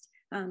Midwest,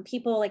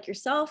 people like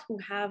yourself who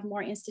have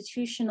more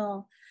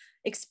institutional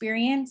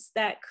experience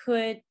that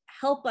could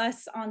help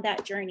us on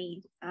that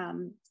journey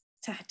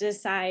to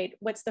decide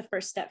what's the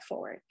first step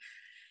forward.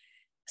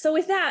 So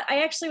with that,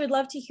 I actually would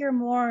love to hear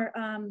more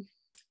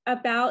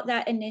about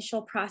that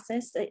initial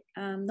process at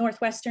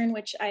Northwestern,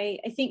 which I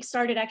think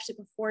started actually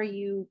before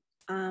you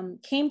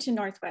came to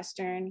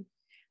Northwestern.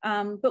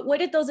 But what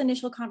did those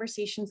initial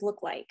conversations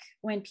look like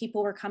when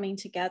people were coming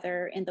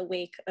together in the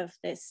wake of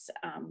this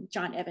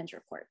John Evans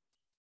report?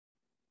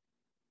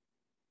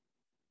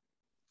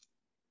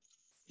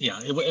 Yeah,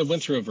 it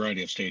went through a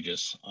variety of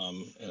stages,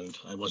 and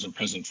I wasn't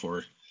present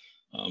for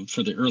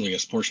the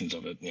earliest portions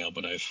of it,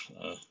 but I've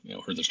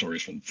heard the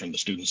stories from the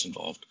students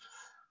involved.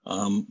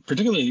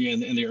 Particularly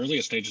in the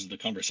earliest stages of the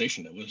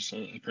conversation, it was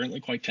apparently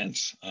quite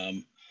tense.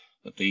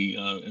 That the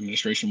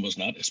administration was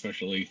not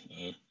especially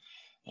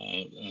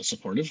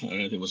supportive.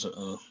 It was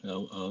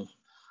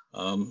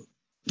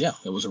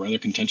it was a rather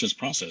contentious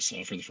process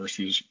for the first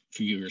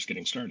few years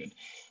getting started.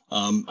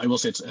 I will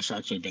say it's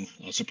actually been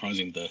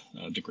surprising the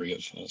degree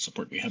of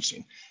support we have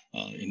seen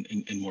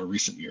in more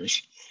recent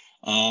years.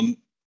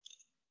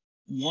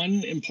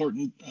 One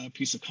important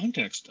piece of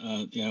context,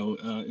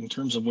 in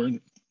terms of where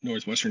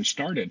Northwestern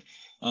started,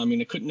 I mean,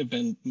 it couldn't have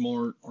been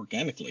more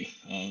organically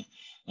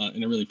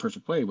in a really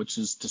perfect way, which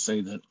is to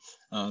say that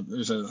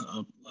there's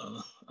a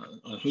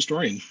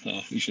historian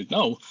you should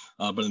know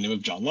by the name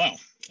of John Lau,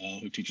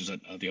 who teaches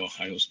at the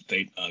Ohio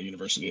State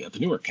University at the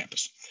Newark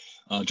campus.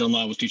 John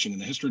Lau was teaching in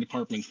the history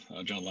department.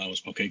 John Lau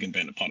is Pokagon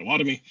Bandit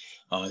Potawatomi.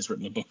 He's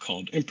written a book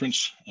called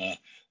Imprints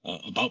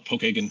about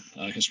Pokagon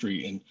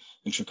history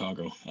in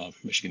Chicago,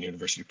 Michigan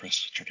University Press.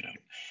 Check it out.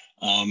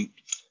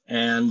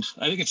 And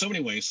I think in so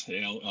many ways,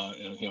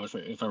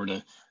 if I were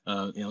to,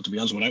 to be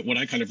honest, what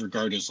I kind of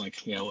regard as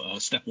like,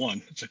 step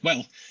one, it's like,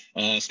 well,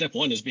 step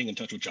one is being in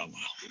touch with John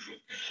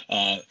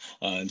Lau.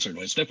 In certain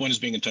ways, step one is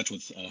being in touch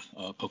with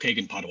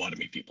Pokagon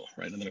Potawatomi people,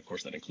 right? And then of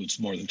course that includes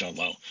more than John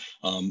Lau.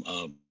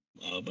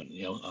 but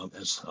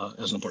as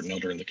an important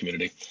elder in the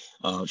community,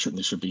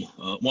 certainly should be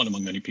one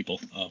among many people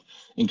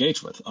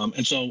engaged with.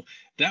 And so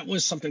that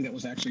was something that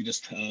was actually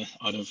just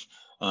out of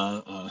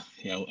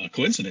a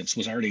coincidence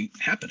was already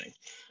happening.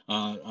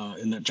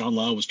 In that John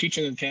Lau was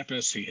teaching on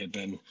campus. He had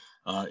been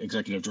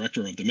executive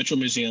director of the Mitchell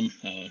Museum,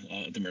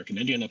 the American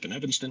Indian up in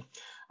Evanston,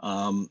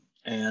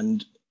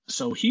 and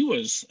so he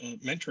was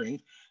mentoring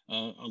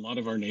a lot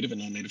of our Native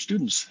and non-Native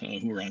students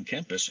who were on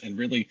campus, and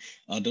really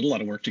did a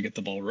lot of work to get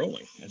the ball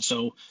rolling. And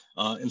so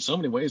in so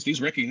many ways,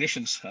 these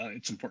recognitions,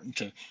 it's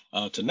important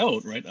to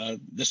note, right?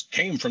 This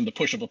came from the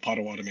push of a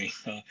Potawatomi,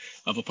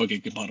 of a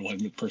Poquequin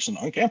Potawatomi person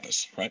on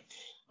campus, right?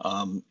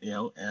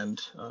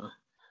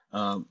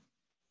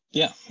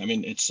 Yeah, I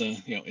mean, it's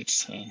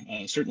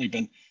certainly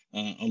been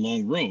a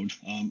long road,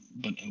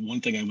 but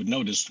one thing I would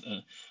note is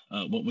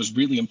what was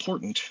really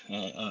important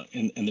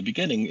in the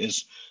beginning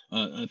is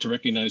to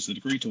recognize the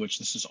degree to which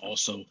this has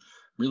also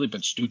really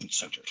been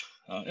student-centered.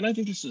 And I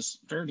think this is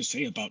fair to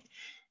say about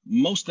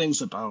most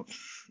things about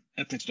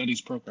ethnic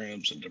studies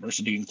programs and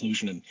diversity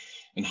inclusion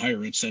in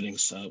higher ed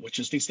settings, which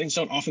is these things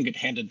don't often get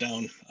handed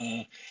down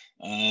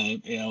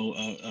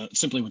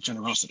simply with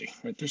generosity,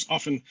 right? There's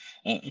often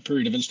a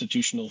period of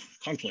institutional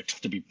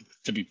conflict to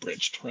be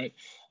bridged, right?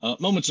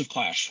 Moments of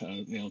clash,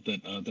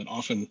 that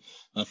often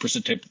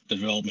precipitate the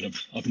development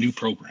of new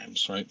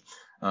programs, right?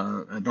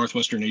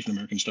 Northwestern Asian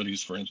American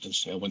Studies, for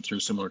instance, went through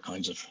similar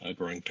kinds of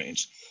growing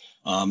pains.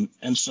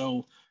 And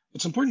so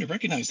it's important to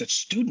recognize that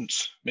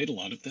students made a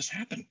lot of this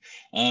happen.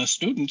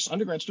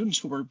 Undergrad students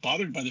who were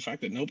bothered by the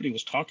fact that nobody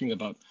was talking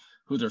about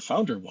who their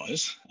founder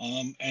was,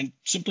 and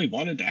simply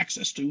wanted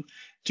access to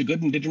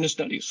good Indigenous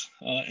studies.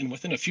 And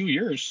within a few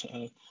years,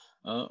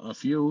 a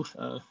few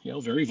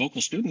very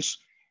vocal students,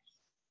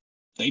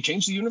 they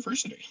changed the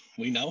university.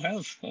 We now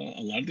have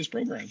a lot of these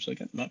programs.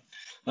 Like not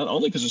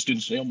only because the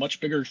students,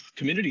 much bigger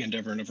community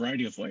endeavor in a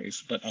variety of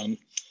ways, but so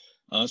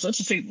that's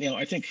to say,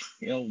 I think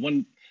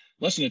one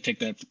lesson to take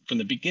that from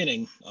the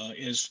beginning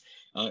is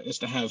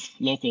to have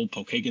local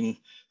Poquequin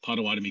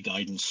Potawatomi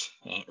guidance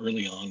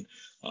early on,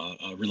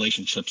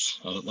 relationships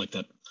like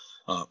that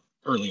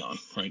early on,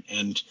 right?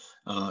 And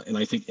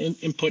I think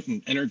input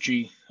and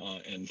energy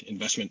and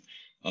investment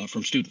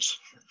from students,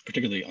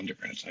 particularly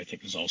undergrads, I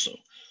think is also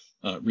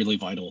really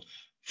vital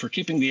for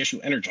keeping the issue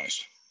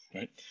energized,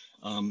 right?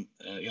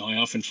 I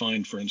often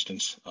find, for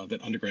instance,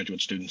 that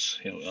undergraduate students,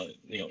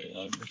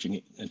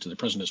 reaching into the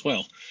present as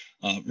well,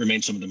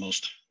 remain some of the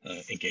most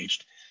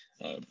engaged,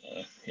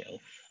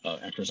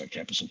 actors on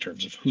campus in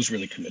terms of who's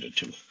really committed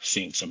to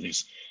seeing some of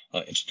these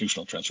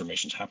institutional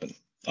transformations happen.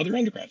 Other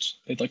undergrads,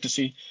 they'd like to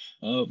see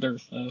their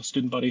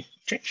student body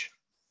change.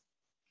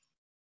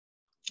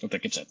 Hope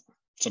that gets at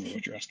some of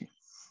what you're asking.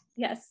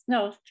 Yes,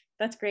 no,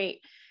 that's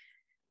great.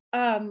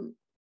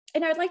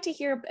 And I'd like to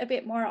hear a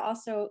bit more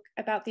also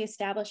about the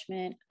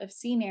establishment of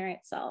CNAIR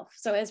itself.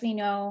 So as we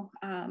know,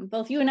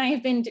 both you and I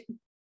have been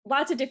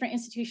lots of different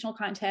institutional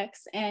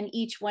contexts, and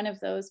each one of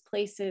those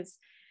places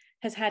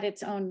has had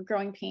its own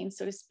growing pains,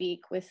 so to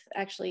speak, with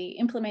actually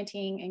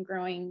implementing and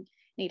growing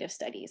Native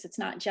studies. It's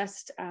not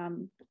just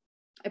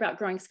about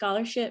growing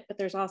scholarship, but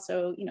there's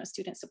also,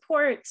 student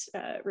support,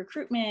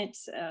 recruitment,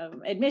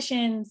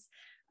 admissions,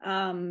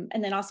 and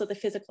then also the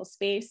physical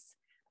space.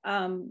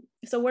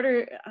 So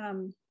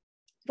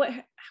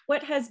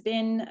what has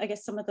been, I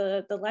guess, some of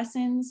the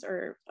lessons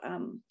or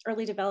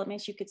early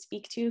developments you could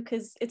speak to?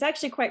 Because it's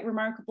actually quite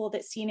remarkable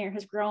that CNAIR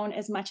has grown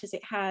as much as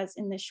it has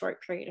in this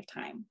short period of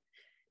time.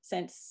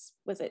 Since,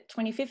 was it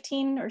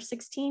 2015 or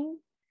 16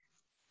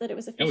 that it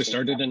was officially? Yeah, we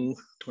started in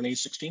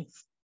 2016.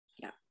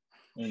 Yeah.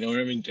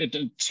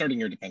 Starting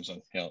here depends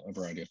on a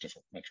variety of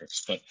different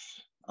metrics. But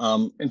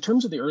in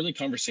terms of the early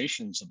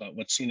conversations about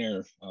what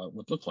CNAIR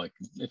would look like,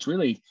 it's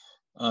really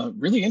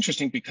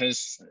interesting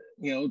because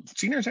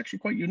CNAIR is actually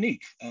quite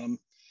unique, and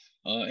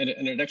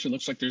it actually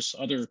looks like there's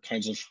other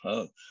kinds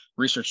of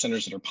research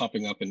centers that are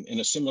popping up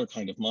in a similar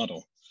kind of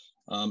model,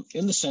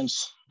 in the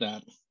sense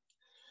that,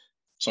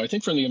 so I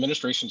think from the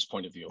administration's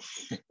point of view,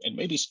 and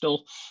maybe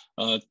still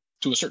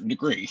to a certain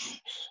degree,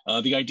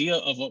 the idea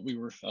of what we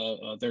were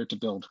there to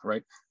build,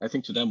 right? I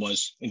think to them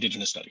was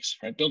Indigenous studies,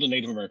 right? Build a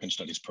Native American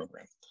studies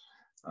program.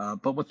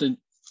 But what the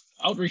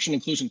Outreach and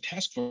Inclusion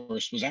Task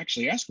Force was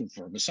actually asking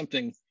for was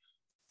something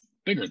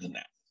bigger than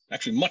that,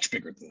 actually much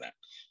bigger than that.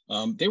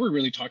 They were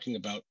really talking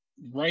about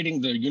writing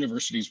the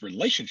university's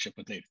relationship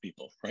with Native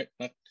people, right?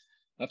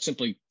 Not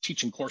simply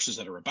teaching courses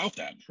that are about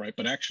that, right?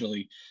 But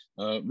actually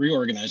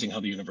reorganizing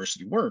how the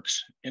university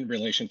works in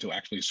relation to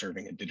actually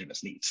serving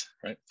Indigenous needs,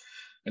 right?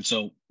 And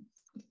so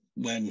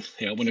when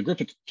a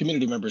group of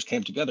community members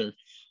came together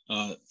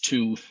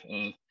to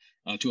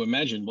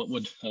imagine what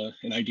would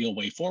an ideal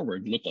way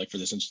forward look like for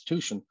this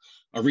institution,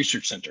 a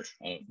research center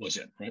was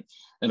it, right?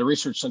 And a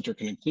research center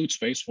can include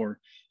space for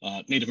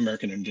Native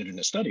American and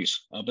Indigenous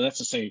studies, but that's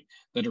to say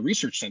that a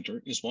research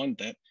center is one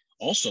that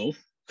also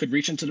could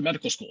reach into the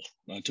medical school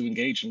to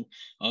engage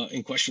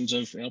in questions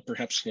of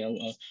perhaps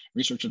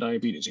research of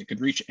diabetes. It could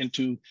reach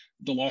into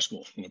the law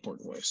school in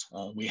important ways.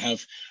 We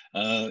have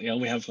a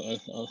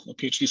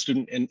PhD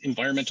student in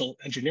environmental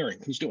engineering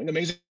who's doing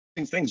amazing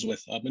things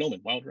with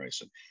Monoman, wild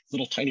rice, and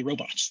little tiny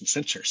robots and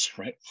sensors,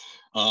 right?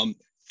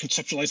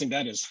 Conceptualizing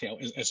that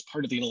as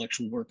part of the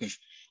intellectual work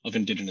of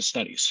Indigenous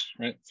studies,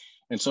 right?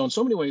 And so in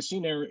so many ways,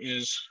 CNAIR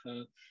is,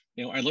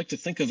 I like to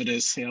think of it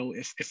as,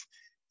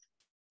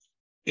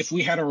 if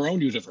we had our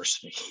own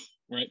university,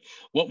 right,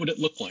 what would it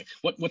look like?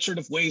 What sort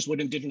of ways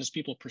would Indigenous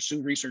people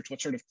pursue research? What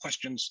sort of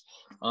questions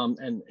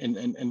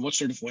and what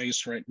sort of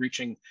ways, right,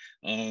 reaching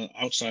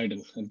outside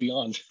and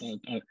beyond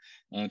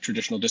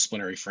traditional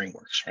disciplinary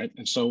frameworks, right?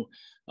 And so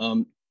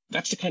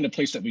that's the kind of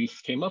place that we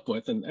came up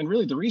with. And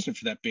really the reason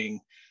for that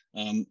being,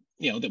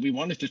 that we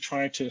wanted to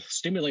try to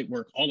stimulate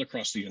work all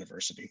across the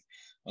university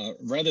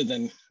rather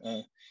than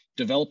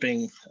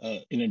developing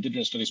an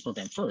Indigenous Studies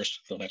program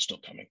first, though that's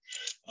still coming.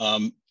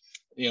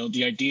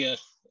 The idea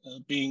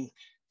being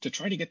to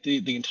try to get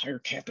the entire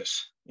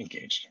campus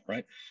engaged,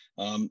 right?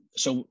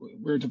 So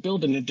we're to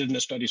build an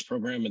Indigenous Studies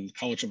program in the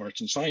College of Arts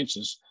and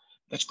Sciences.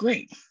 That's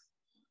great.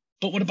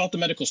 But what about the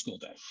medical school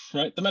then,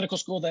 right? The medical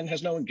school then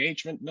has no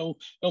engagement, no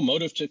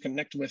motive to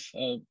connect with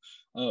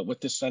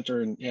this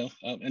center,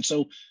 and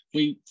so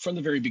we, from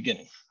the very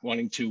beginning,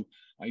 wanting to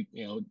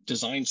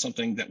design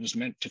something that was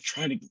meant to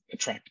try to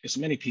attract as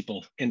many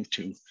people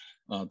into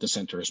the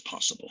center as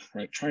possible,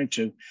 right? Trying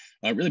to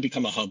really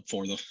become a hub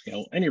for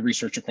any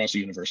research across the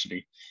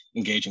university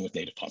engaging with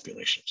Native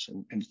populations.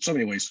 And in so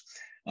many ways,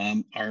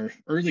 our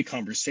early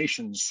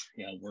conversations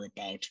were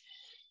about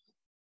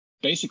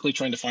basically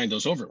trying to find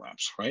those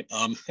overlaps, right?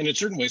 And in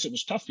certain ways, it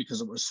was tough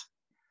because it was,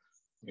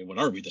 what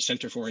are we, the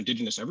Center for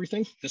Indigenous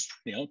Everything?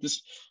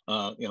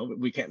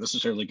 We can't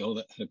necessarily go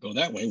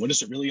that way. What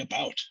is it really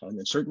about?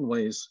 In certain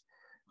ways,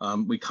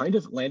 we kind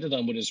of landed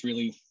on what is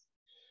really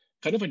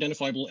kind of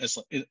identifiable as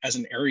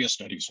an area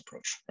studies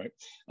approach, right?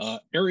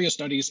 Area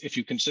studies, if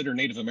you consider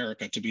Native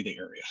America to be the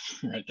area,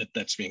 right,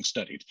 that's being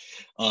studied.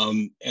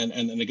 And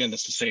again,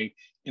 that's to say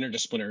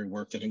interdisciplinary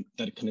work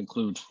that can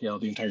include,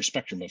 the entire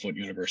spectrum of what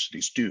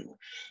universities do.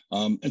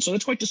 And so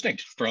that's quite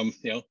distinct from,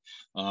 I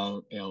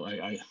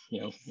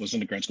was in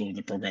the grad school of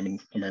the program in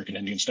American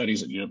Indian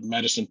Studies at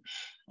Madison,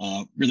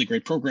 really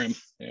great program,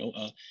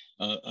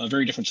 a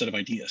very different set of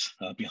ideas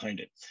behind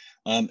it.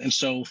 And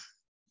so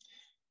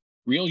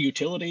real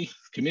utility,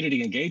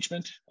 community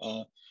engagement,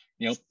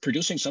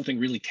 producing something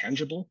really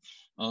tangible.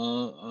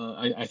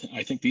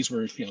 I think these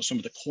were, some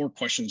of the core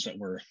questions that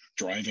were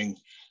driving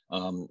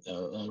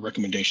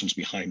recommendations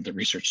behind the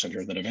research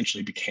center that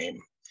eventually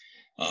became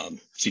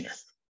CNAIR.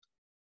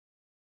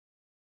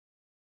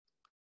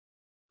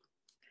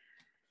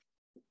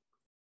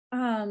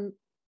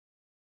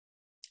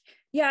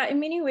 Yeah, in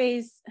many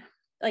ways,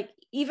 like,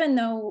 even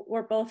though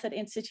we're both at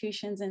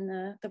institutions in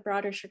the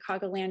broader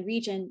Chicagoland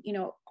region,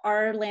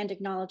 our land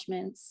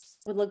acknowledgements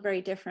would look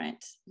very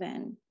different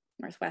than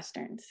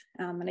Northwestern's.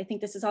 And I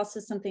think this is also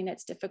something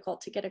that's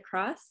difficult to get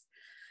across.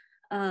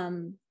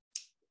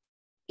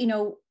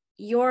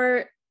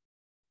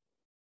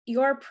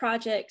 Your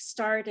project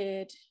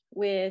started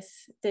with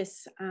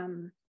this,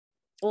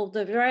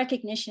 the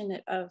recognition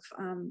of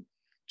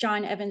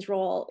John Evans'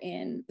 role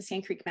in the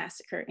Sand Creek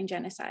Massacre and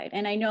genocide.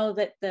 And I know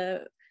that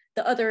the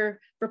other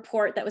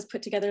report that was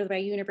put together by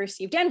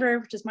University of Denver,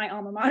 which is my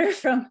alma mater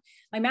from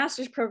my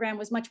master's program,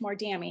 was much more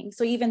damning.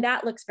 So even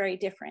that looks very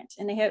different.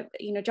 And they have,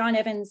 John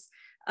Evans,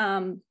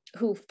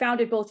 who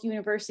founded both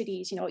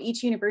universities,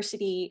 each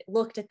university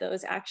looked at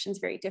those actions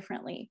very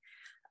differently.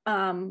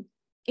 In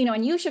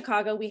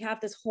UChicago, we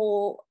have this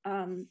whole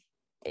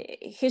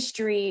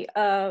history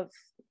of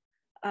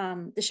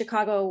the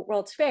Chicago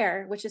World's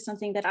Fair, which is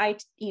something that I,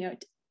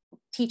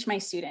 teach my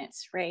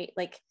students, right?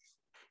 Like,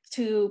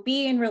 to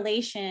be in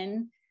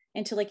relation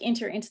and to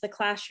enter into the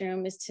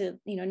classroom is to,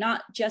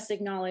 not just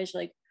acknowledge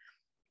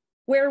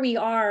where we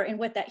are and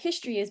what that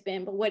history has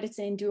been, but what its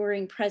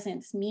enduring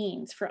presence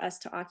means for us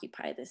to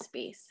occupy this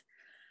space.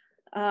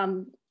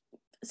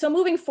 So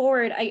moving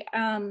forward, I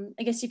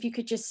guess if you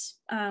could just,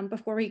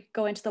 before we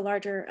go into the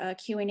larger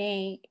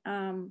Q&A,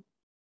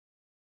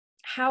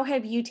 how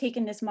have you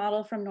taken this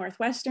model from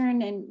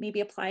Northwestern and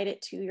maybe applied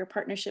it to your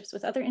partnerships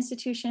with other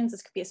institutions?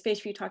 This could be a space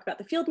for you to talk about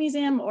the Field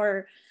Museum,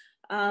 or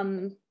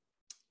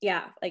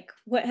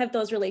what have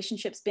those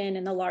relationships been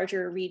in the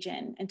larger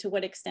region, and to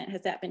what extent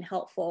has that been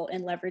helpful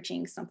in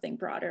leveraging something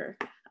broader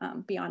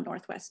beyond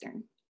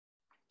Northwestern?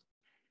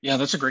 Yeah,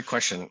 that's a great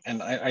question.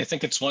 And I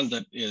think it's one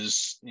that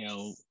is,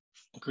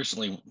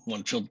 increasingly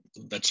one field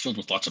that's filled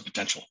with lots of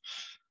potential.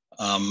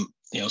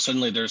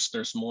 Suddenly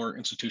there's more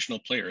institutional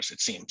players, it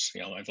seems.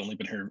 I've only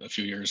been here a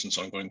few years, and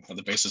so I'm going on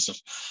the basis of,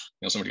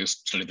 somebody who's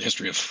studied the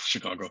history of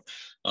Chicago,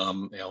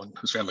 and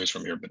whose family is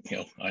from here, but,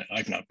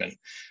 I've not been.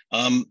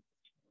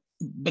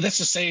 But that's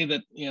to say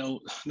that,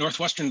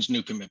 Northwestern's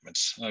new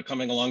commitments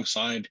coming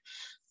alongside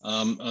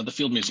the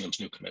Field Museum's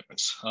new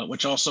commitments,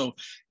 which also,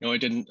 I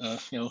didn't,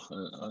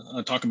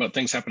 talk about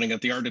things happening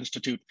at the Art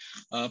Institute,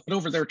 but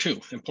over there too,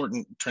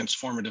 important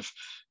transformative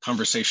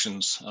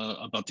conversations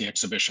about the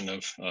exhibition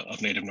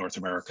of Native North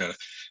America,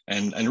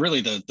 and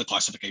really the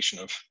classification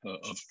of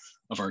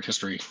art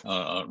history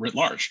writ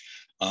large.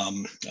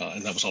 And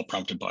that was all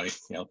prompted by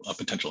a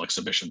potential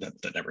exhibition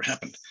that never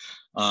happened.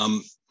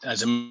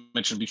 As I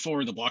mentioned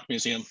before, the Block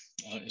Museum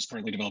is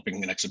currently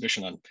developing an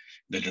exhibition on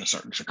Indigenous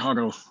art in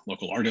Chicago.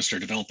 Local artists are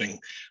developing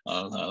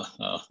a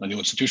new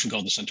institution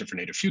called the Center for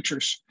Native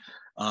Futures.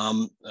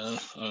 The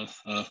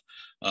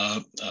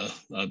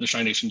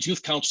Cheyenne Nation's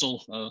Youth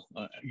Council,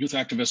 youth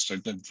activists are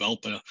to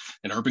develop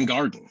an urban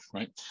garden,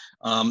 right?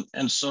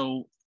 And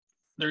so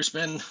there's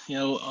been,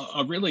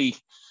 a really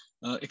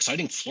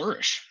exciting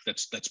flourish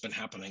that's been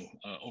happening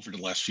over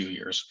the last few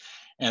years.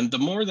 And the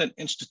more that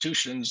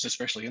institutions,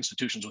 especially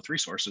institutions with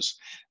resources,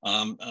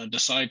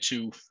 decide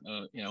to,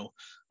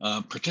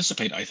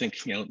 participate, I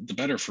think, the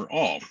better for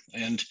all.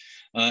 And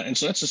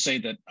so that's to say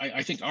that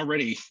I think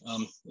already,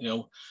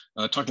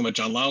 talking about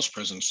John Lau's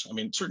presence, I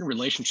mean, certain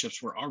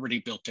relationships were already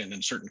built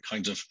in certain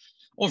kinds of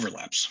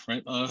overlaps,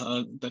 right?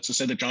 That's to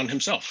say that John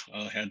himself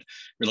had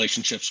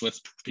relationships with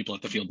people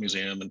at the Field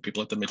Museum and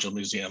people at the Mitchell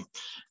Museum,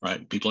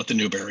 right? People at the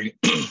Newberry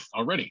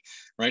already,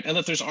 right? And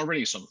that there's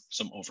already some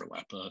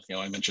overlap.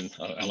 I mentioned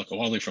Alec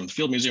Owali from the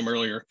Field Museum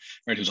earlier,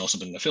 right? Who's also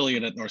been an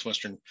affiliate at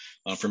Northwestern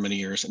for many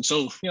years. And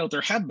so,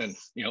 there have been,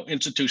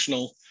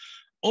 institutional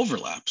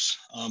overlaps.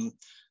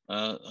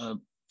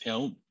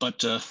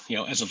 But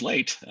as of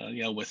late,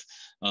 with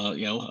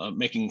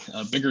making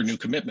bigger new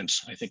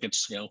commitments, I think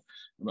it's a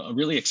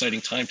really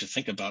exciting time to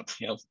think about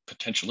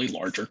potentially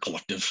larger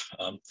collective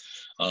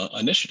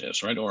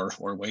initiatives, right, or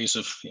ways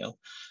of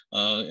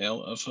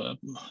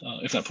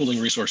if not pooling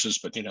resources,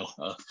 but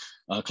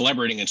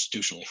collaborating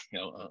institutionally,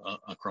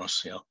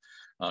 across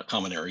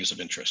common areas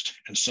of interest.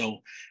 And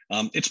so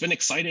it's been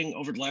exciting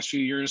over the last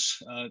few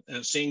years,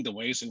 seeing the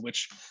ways in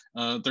which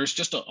there's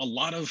just a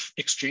lot of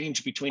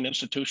exchange between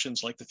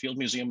institutions like the Field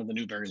Museum and the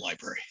Newberry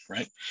Library,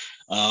 right?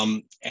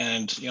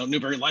 And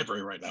Newberry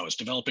Library right now is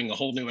developing a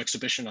whole new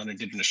exhibition on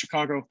Indigenous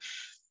Chicago.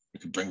 We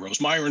could bring Rose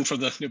Myron for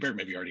the Newberry,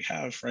 maybe you already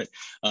have, right?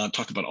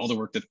 Talk about all the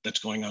work that's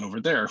going on over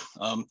there.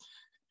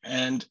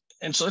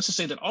 And so that's to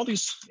say that all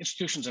these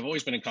institutions have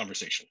always been in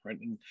conversation, right?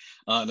 And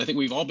I think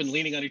we've all been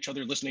leaning on each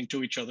other, listening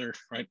to each other,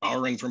 right?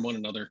 Borrowing from one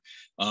another,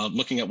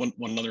 looking at what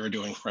one another are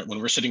doing, right? When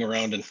we're sitting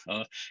around and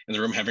in the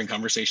room having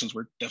conversations,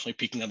 we're definitely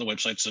peeking on the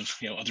websites of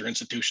other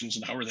institutions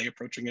and how are they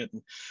approaching it,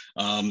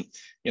 and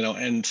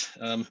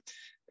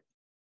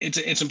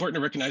it's important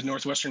to recognize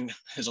Northwestern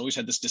has always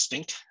had this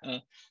distinct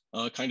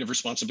kind of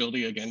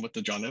responsibility, again, with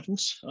the John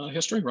Evans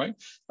history, right?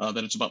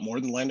 That it's about more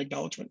than land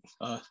acknowledgement,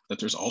 that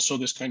there's also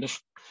this kind of,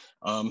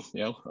 a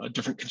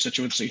different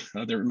constituency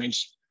that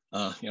remains,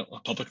 a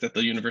public that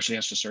the university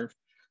has to serve.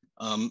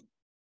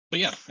 But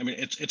yeah, I mean,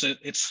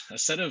 it's a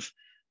set of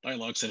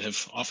dialogues that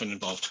have often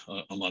involved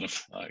a lot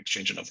of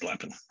exchange and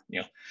overlap, and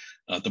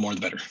the more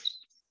the better.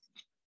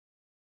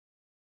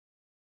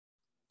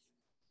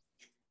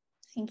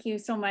 Thank you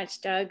so much,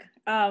 Doug.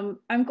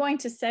 I'm going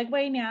to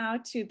segue now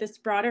to this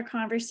broader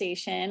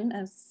conversation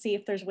and see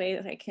if there's a way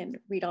that I can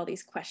read all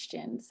these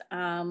questions.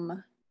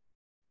 Some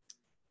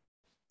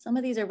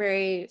of these are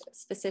very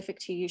specific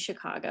to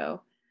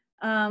UChicago.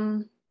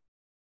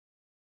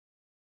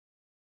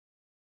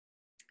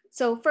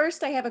 So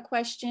first I have a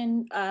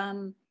question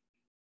from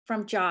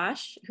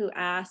Josh, who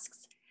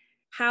asks,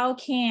 how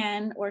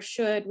can or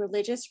should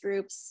religious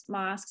groups,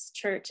 mosques,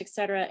 church,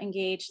 etc.,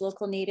 engage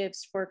local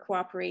natives for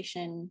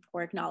cooperation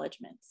or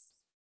acknowledgements?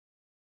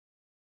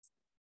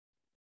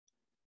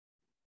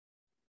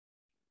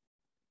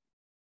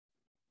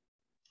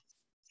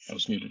 I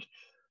was muted.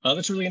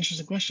 That's a really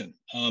interesting question.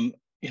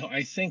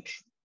 I think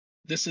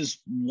this is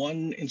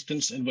one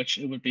instance in which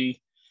it would be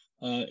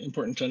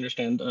important to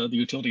understand the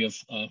utility of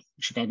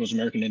Chicago's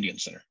American Indian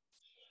Center.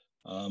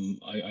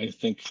 I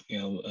think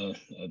the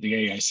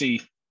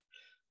AIC.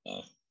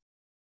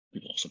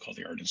 People also call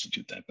the Art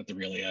Institute that, but the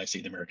real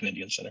AIC, the American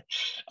Indian Center.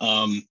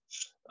 I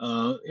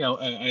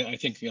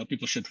think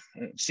people should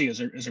see as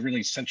a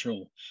really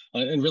central,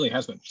 and really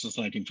has been since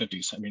the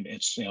 1950s. I mean,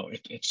 it's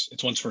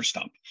one's first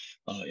stop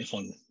if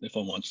one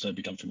wants to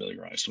become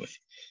familiarized with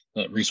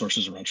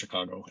resources around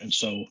Chicago. And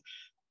so,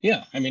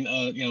 yeah, I mean,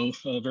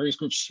 various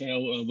groups,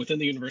 within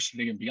the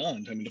university and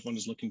beyond. I mean, if one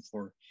is looking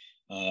for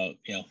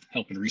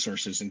help and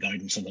resources and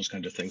guidance and those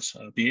kinds of things,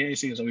 the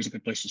AIC is always a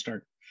good place to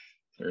start.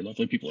 There are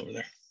lovely people over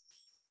there.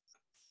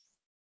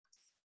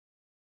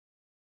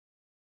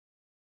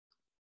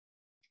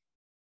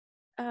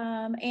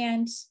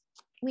 And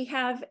we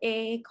have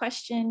a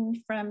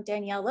question from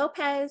Danielle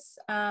Lopez,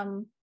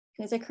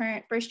 who's a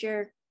current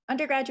first-year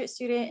undergraduate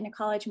student in a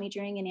college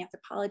majoring in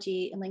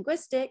anthropology and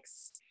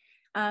linguistics.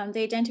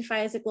 They identify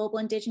as a global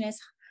Indigenous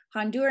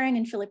Honduran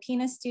and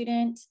Filipina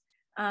student,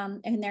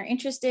 and they're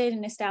interested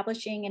in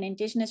establishing an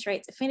Indigenous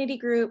rights affinity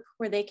group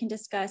where they can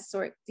discuss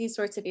these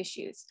sorts of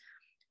issues.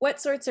 what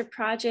sorts of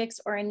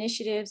projects or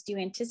initiatives do you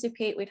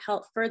anticipate would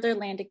help further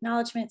land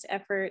acknowledgements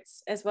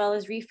efforts, as well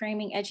as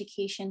reframing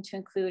education to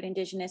include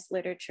Indigenous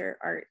literature,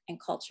 art,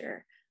 and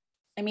culture?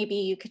 And maybe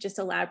you could just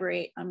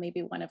elaborate on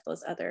maybe one of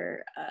those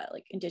other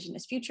like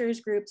Indigenous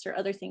futures groups or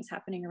other things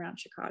happening around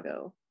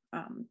Chicago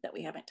that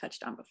we haven't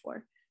touched on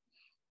before.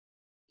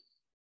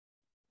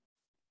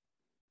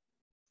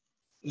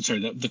 Sorry,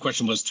 the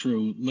question was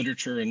through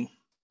literature and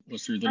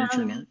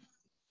art?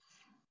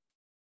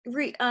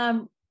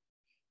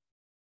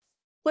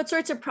 What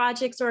sorts of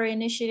projects or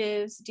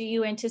initiatives do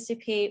you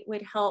anticipate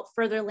would help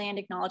further land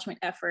acknowledgement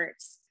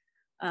efforts,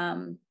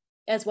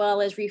 as well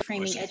as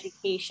reframing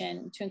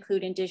education to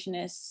include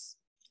Indigenous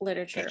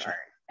literature, art,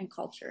 and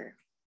culture?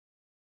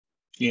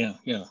 Yeah.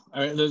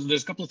 I mean,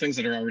 there's a couple of things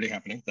that are already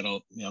happening that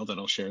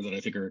I'll share that I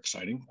think are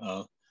exciting.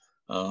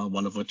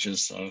 One of which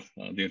is the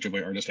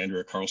Ojibwe artist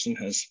Andrea Carlson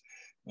has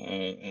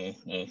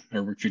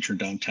her work featured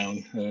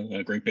downtown,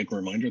 a great big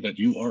reminder that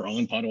you are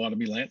on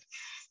Potawatomi land.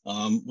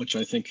 Which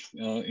I think,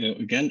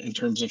 again, in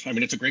terms of, I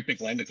mean, it's a great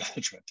big land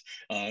acknowledgement,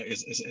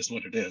 is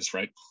what it is,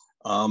 right?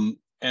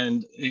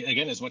 And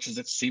again, as much as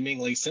it's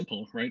seemingly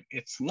simple, right?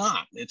 It's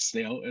not. It's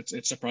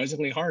it's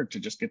surprisingly hard to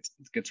just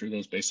get through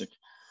those basic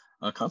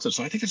concepts.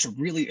 So I think it's a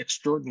really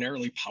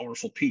extraordinarily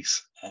powerful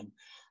piece,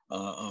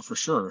 for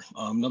sure.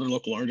 Another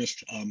local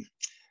artist,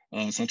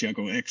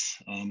 Santiago X,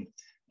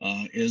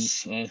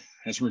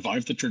 has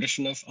revived the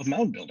tradition of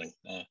mound building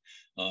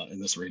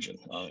in this region.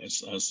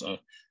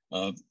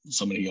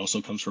 Somebody who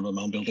also comes from a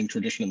mound building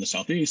tradition in the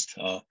Southeast.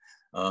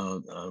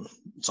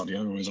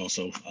 Santiago is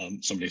also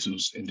somebody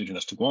who's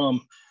indigenous to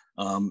Guam,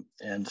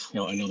 and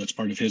I know that's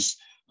part of his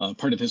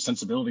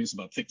sensibilities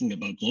about thinking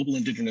about global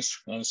indigenous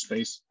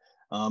space,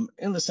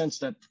 in the sense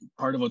that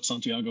part of what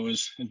Santiago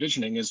is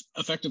envisioning is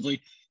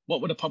effectively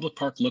what would a public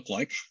park look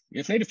like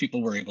if Native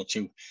people were able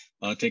to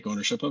take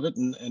ownership of it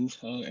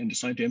and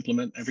decide to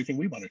implement everything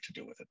we wanted to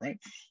do with it, right?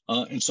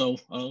 And so.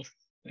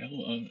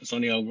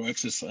 Santiago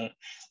X's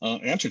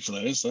answer to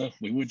that is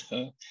we would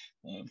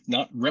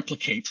not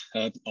replicate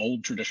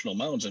old traditional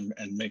mounds and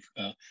make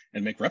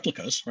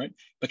replicas, right?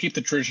 But keep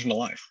the tradition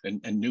alive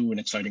in new and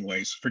exciting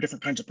ways for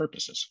different kinds of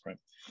purposes, right?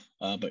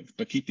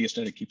 But keep the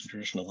aesthetic, keep the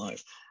tradition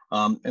alive.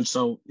 And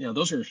so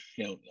those are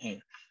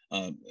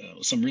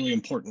some really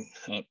important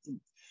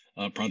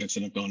projects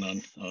that have gone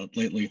on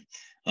lately.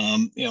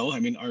 I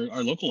mean,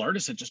 our local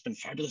artists have just been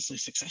fabulously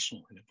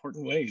successful in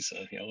important ways.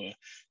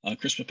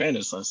 Chris Pepin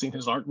has seen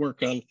his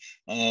artwork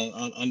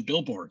on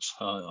billboards.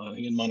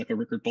 He and Monica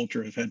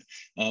Rickard-Bolter have had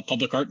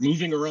public art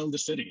moving around the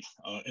city,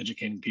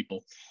 educating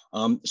people.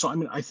 So, I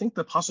mean, I think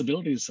the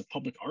possibilities of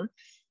public art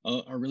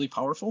are really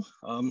powerful,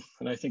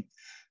 and I think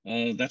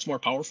that's more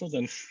powerful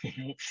than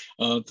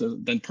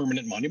than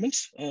permanent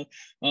monuments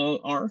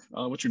are,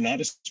 which are not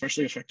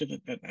especially effective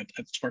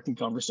at sparking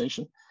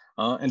conversation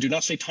and do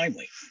not stay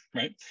timely,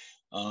 right?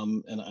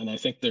 And I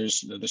think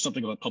there's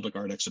something about public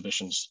art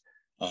exhibitions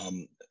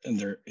and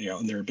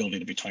their ability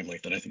to be timely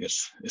that I think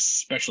is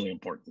especially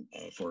important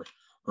for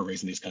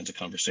raising these kinds of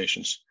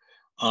conversations.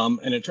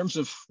 And in terms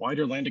of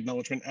wider land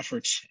acknowledgement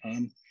efforts,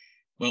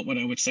 well, what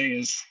I would say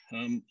is.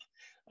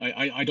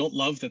 I don't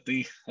love that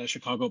the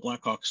Chicago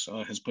Blackhawks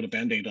has put a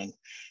Band-Aid on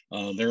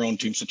their own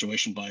team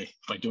situation by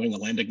doing a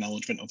land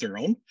acknowledgement of their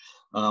own.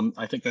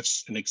 I think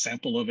that's an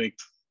example of a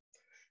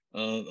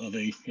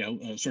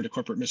sort of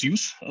corporate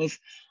misuse of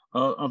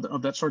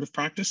that sort of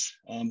practice.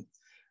 And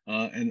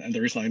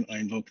the reason I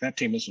invoke that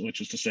team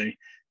which is to say,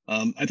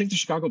 I think the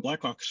Chicago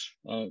Blackhawks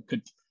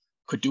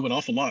could do an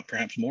awful lot,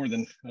 perhaps more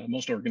than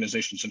most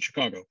organizations in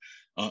Chicago,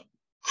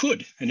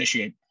 could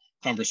initiate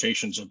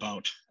conversations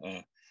about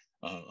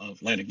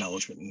of land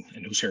acknowledgement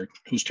and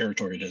whose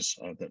territory it is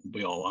that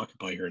we all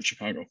occupy here in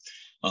Chicago,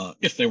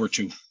 if they were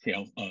to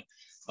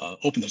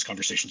open those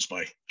conversations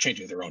by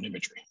changing their own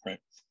imagery, right?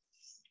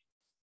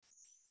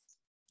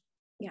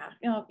 Yeah,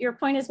 your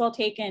point is well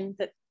taken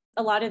that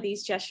a lot of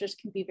these gestures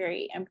can be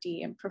very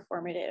empty and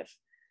performative.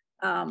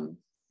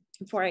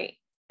 Before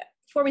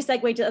we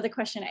segue to the other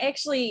question,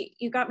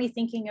 you got me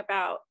thinking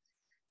about,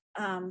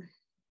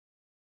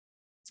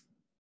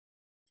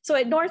 so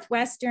at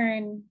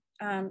Northwestern,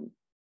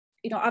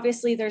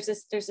 obviously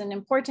there's an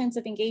importance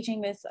of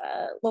engaging with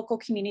local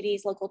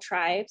communities, local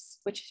tribes,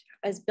 which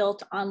is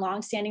built on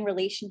longstanding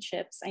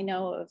relationships. I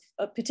know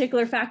of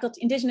particular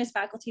Indigenous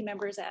faculty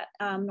members at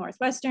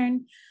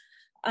Northwestern.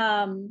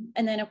 And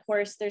then of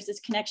course, there's this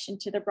connection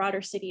to the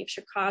broader city of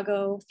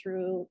Chicago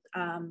through,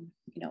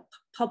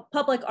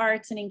 public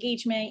arts and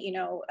engagement,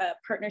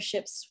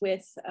 partnerships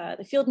with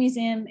the Field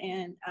Museum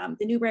and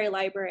the Newberry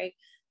Library.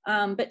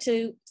 But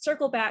to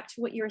circle back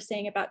to what you were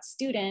saying about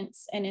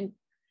students and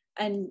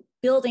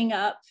building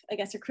up, I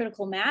guess, a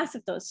critical mass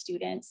of those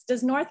students,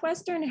 does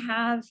Northwestern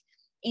have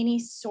any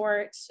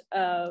sort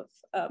of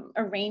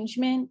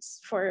arrangements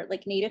for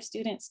like Native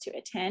students to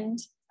attend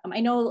I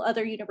know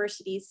other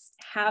universities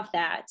have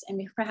that,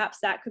 and perhaps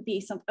that could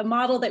be a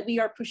model that we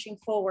are pushing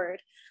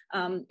forward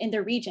in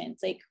their regions.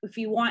 Like if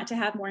you want to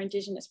have more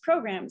Indigenous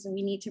programs, and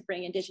we need to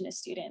bring Indigenous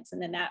students,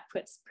 and then that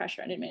puts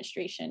pressure on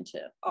administration to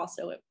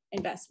also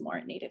invest more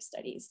in Native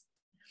studies.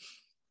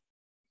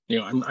 You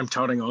know, I'm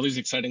touting all these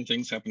exciting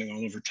things happening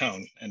all over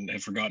town, and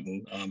have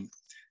forgotten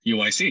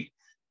UIC.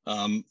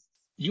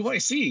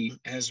 UIC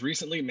has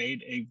recently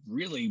made a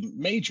really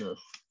major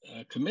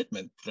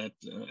commitment that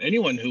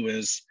anyone who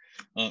is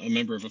a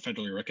member of a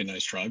federally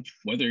recognized tribe,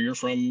 whether you're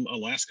from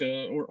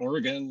Alaska or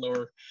Oregon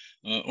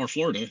or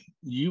Florida,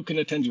 you can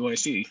attend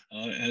UIC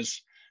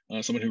as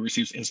someone who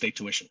receives in-state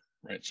tuition,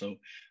 right? So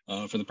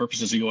for the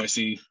purposes of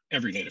UIC,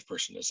 every Native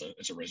person is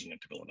a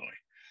resident of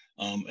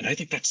Illinois. And I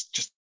think that's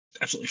just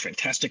absolutely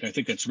fantastic. I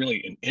think that's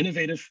really an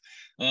innovative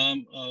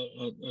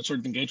sort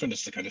of engagement.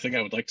 It's the kind of thing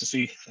I would like to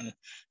see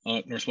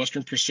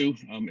Northwestern pursue.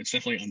 It's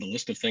definitely on the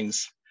list of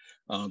things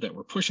that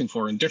we're pushing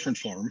for in different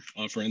form.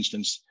 For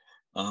instance,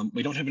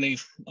 we don't have any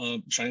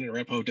Cheyenne and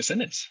Arapaho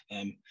descendants,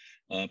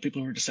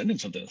 people who are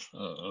descendants of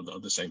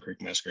the Sand Creek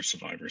Massacre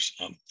survivors,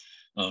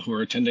 who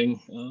are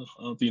attending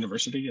the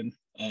university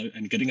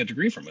and getting a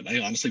degree from it. I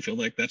honestly feel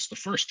like that's the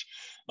first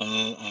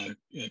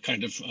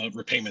kind of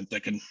repayment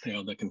that can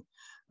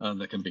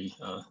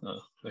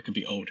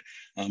be owed.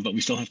 But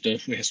we still have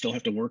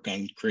to work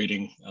on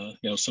creating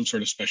some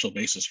sort of special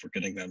basis for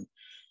getting them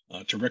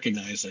to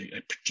recognize a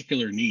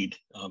particular need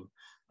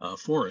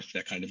for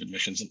that kind of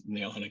admissions.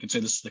 And I can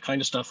say this is the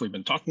kind of stuff we've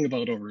been talking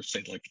about over,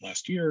 say, like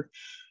last year.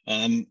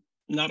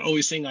 Not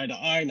always seeing eye to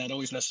eye, not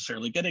always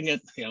necessarily getting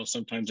it.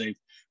 Sometimes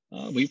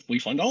we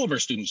fund all of our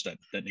students that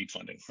need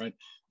funding, right?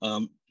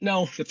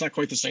 No, it's not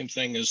quite the same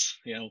thing as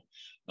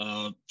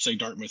say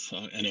Dartmouth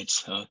and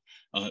its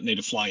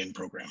native fly-in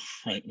program,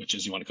 right? Which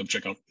is, you want to come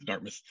check out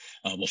Dartmouth,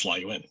 we'll fly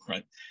you in,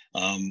 right?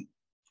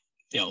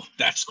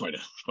 That's quite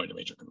a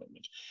major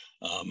commitment.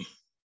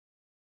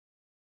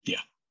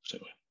 So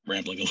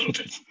rambling a little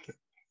bit.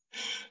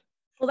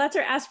 Well, that's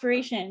our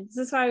aspiration. This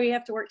is why we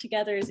have to work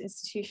together as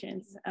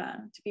institutions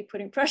to be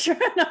putting pressure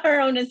on our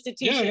own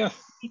institutions to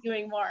be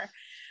doing more.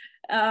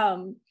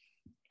 I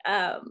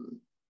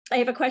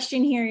have a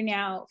question here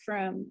now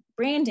from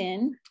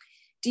Brandon.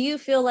 Do you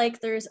feel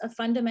like there's a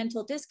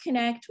fundamental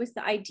disconnect with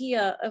the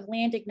idea of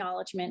land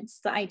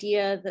acknowledgements, the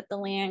idea that the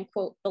land,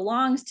 quote,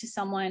 belongs to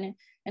someone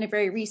in a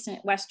very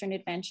recent Western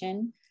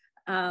invention?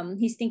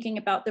 He's thinking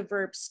about the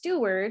verb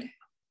steward,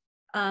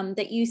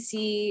 that you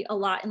see a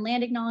lot in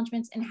land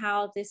acknowledgements, and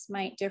how this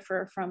might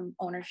differ from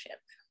ownership.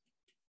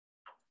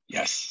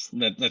 Yes,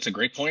 that's a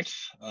great point.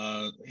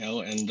 One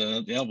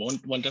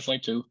definitely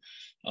to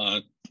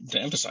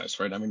emphasize,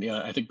 right? I mean,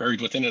 I think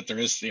buried within it there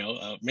is,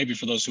 maybe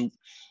for those who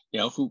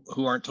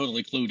aren't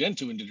totally clued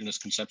into Indigenous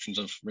conceptions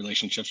of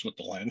relationships with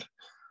the land,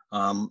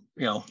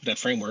 that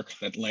framework,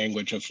 that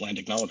language of land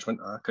acknowledgement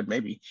could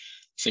maybe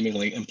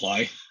seemingly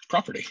imply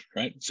property,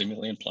 right?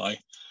 Seemingly imply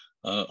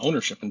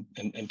ownership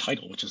and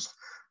title, which is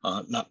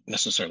not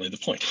necessarily the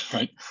point,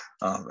 right?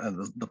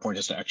 And the point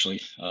is to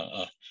actually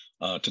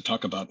to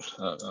talk about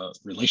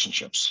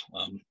relationships.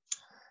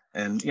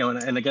 And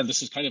again,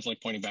 this is kind of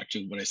like pointing back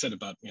to what I said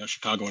about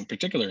Chicago in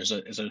particular is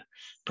a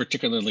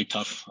particularly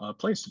tough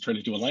place to try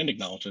to do a land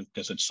acknowledgement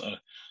because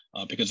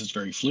it's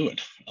very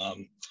fluid.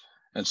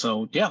 And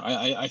so,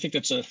 I think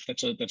that's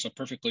a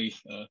perfectly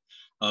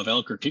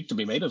valid critique to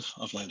be made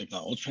of land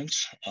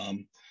acknowledgements.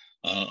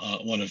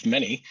 One of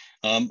many,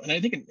 and I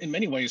think in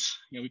many ways,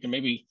 we can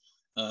maybe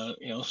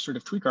sort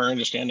of tweak our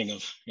understanding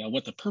of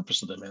what the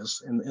purpose of them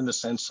is in the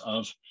sense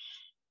of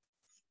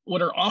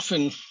what are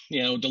often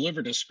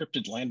delivered as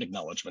scripted land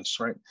acknowledgements,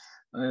 right?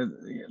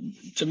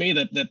 To me,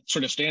 that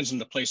sort of stands in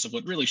the place of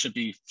what really should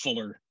be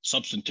fuller,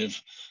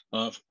 substantive,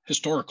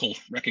 historical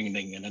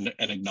reckoning and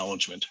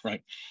acknowledgement,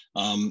 right?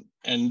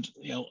 And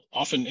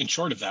often in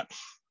short of that,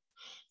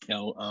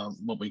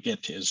 what we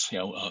get is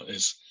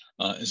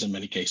in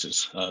many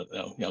cases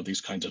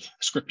these kinds of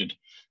scripted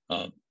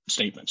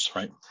statements,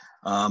 right?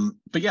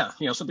 But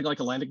something like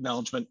a land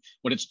acknowledgement,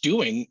 what it's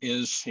doing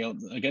is,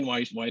 again,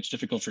 why it's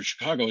difficult for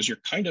Chicago is you're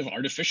kind of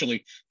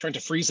artificially trying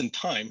to freeze in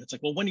time. It's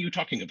like, well, when are you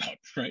talking about,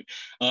 right?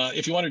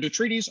 If you want to do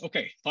treaties,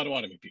 okay,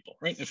 Potawatomi people,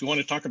 right? If you want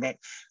to talk about,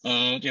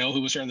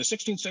 who was here in the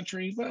 16th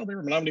century, well, there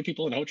were Menominee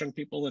people and Ho-Chunk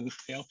people and,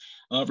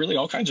 really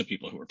all kinds of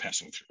people who were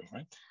passing through,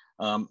 right?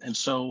 And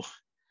so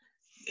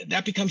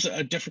that becomes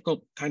a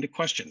difficult kind of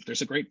question.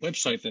 There's a great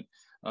website that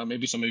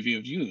maybe some of you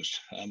have used,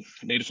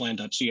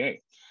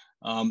 nativeland.ca.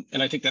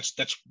 And I think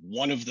that's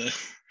one of the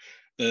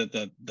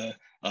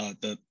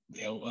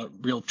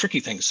real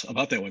tricky things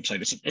about that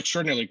website. It's an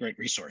extraordinarily great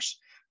resource.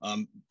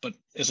 But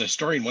as a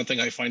historian, one thing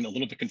I find a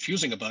little bit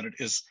confusing about it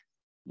is,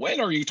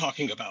 when are you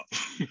talking about,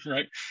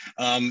 right?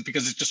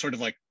 Because it's just sort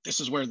of like, this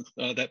is where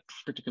that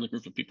particular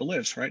group of people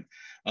lives, right?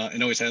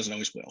 And always has and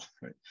always will,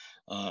 right?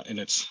 And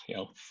it's,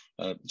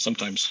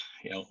 sometimes,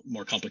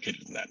 more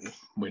complicated than that. And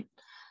we're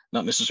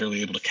not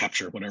necessarily able to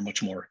capture what are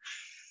much more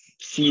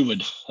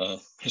fluid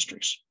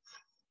histories.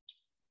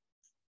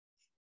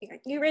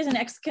 You raise an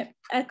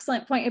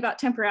excellent point about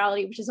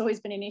temporality, which has always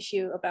been an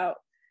issue about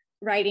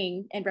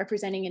writing and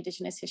representing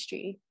Indigenous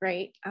history,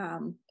 right,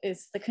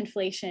 is the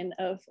conflation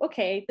of,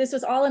 okay, this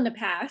was all in the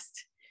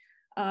past.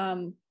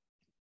 And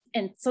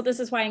so this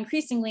is why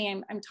increasingly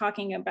I'm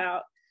talking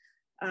about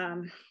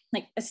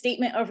like a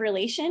statement of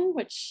relation,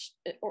 which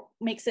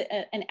makes it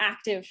an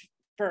active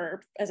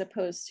verb as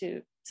opposed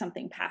to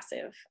something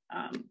passive.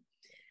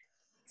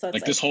 So it's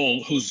like this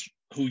whole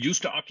who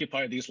used to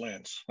occupy these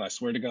lands. I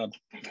swear to God,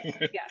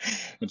 yeah.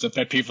 It's a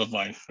pet peeve of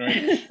mine,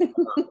 right?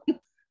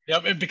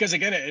 Yeah, because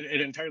again,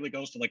 it entirely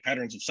goes to like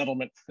patterns of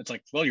settlement. It's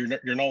like, well,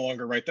 you're no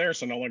longer right there,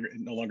 so it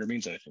no longer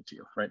means anything to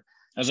you, right?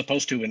 As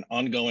opposed to an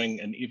ongoing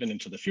and even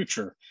into the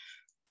future,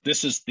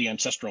 this is the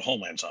ancestral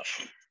homelands of,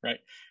 right?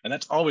 And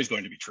that's always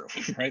going to be true,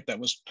 right? That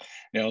was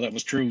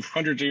true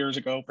hundreds of years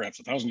ago, perhaps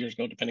 1,000 years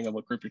ago, depending on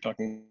what group you're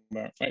talking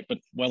about, right? But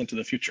well into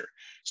the future,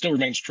 still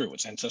remains true.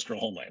 It's ancestral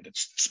homeland.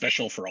 It's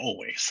special for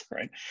always,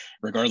 right?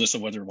 Regardless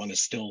of whether one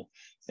is still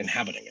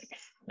inhabiting it,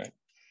 right?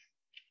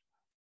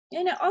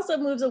 And it also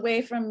moves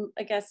away from,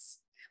 I guess,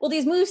 well,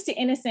 these moves to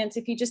innocence,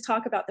 if you just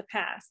talk about the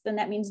past, then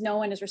that means no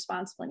one is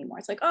responsible anymore.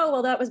 It's like, oh,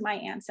 well, that was my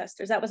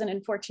ancestors. That was an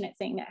unfortunate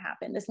thing that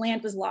happened. This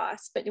land was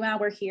lost, but now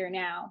we're here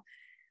now.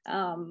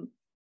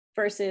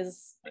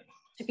 Versus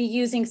to be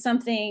using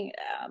something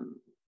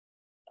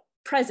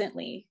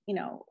presently, you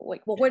know,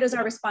 like, well, what is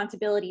our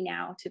responsibility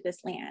now to this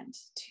land,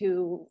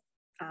 to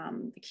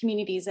the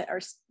communities that are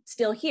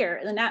still here?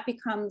 And then that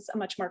becomes a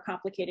much more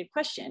complicated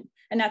question.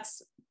 And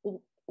that's,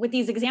 with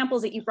these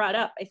examples that you brought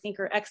up, I think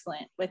are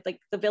excellent, with like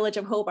the village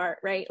of Hobart,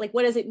 right? Like,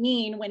 what does it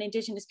mean when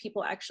Indigenous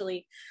people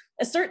actually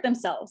assert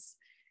themselves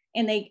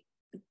and they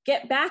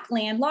get back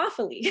land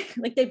lawfully?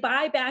 Like, they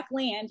buy back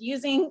land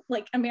using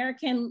like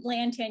American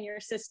land tenure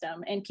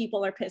system, and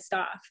people are pissed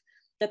off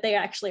that they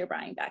actually are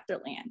buying back their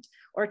land.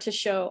 Or to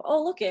show,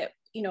 oh, look at,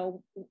 you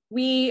know,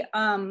 we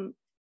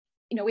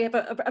have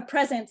a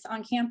presence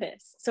on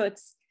campus. So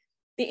it's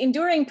the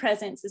enduring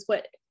presence is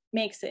what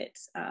makes it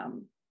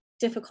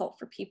difficult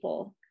for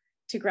people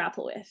to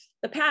grapple with.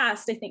 The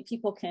past, I think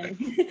people can,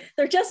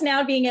 they're just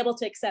now being able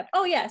to accept,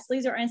 oh yes,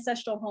 these are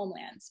ancestral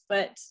homelands,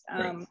 but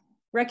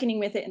reckoning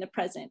with it in the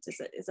present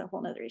is a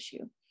whole nother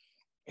issue.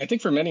 I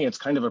think for many, it's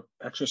kind of an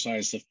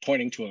exercise of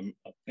pointing to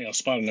a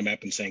spot on the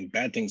map and saying,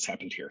 bad things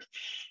happened here,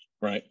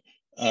 right?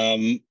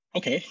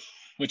 Okay,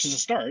 which is a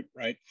start,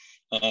 right?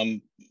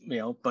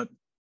 But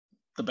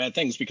the bad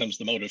things becomes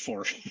the motive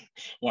for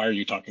why are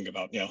you talking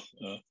about,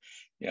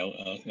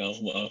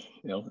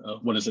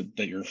 what is it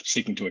that you're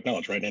seeking to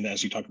acknowledge, right? And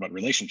as you talk about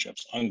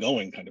relationships,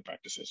 ongoing kind of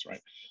practices,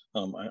 right?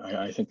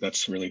 I think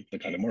that's really the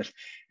kind of more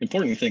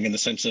important thing, in the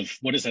sense of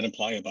what does that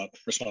imply about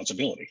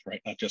responsibility,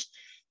 right? Not just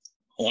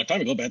a long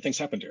time ago, bad things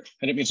happened here,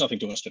 and it means nothing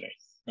to us today,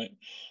 right?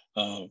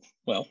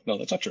 Well, no,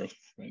 that's not true,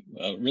 right?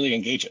 Really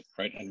engage it,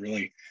 right? And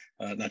really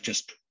not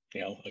just,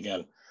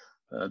 again,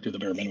 do the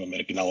bare minimum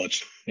and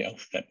acknowledge,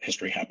 that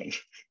history happened,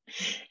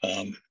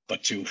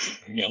 but to,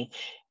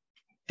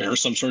 bear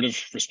some sort of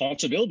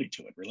responsibility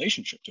to it,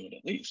 relationship to it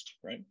at least,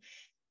 right?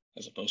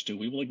 As opposed to,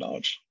 we will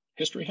acknowledge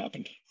history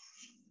happened.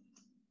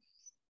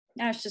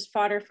 Now it's just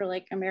fodder for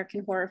like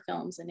American horror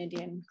films and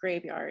Indian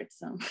graveyards.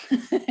 So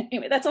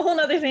anyway, that's a whole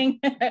nother thing.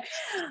 Get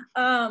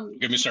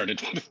me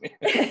started.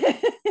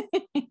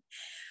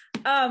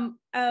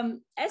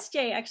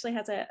 SJ actually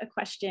has a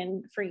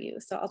question for you,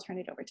 so I'll turn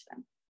it over to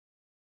them.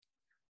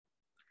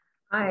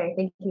 Hi,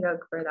 thank you,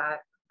 Doug, for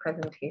that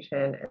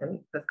presentation, and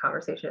this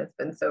conversation has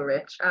been so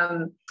rich.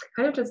 Kind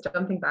of just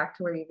jumping back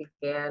to where you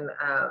began,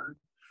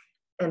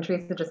 and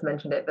Teresa just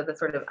mentioned it, but the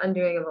sort of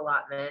undoing of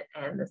allotment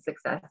and the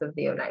success of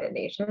the Oneida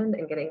Nation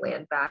and getting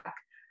land back.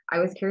 I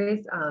was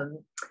curious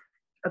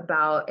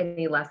about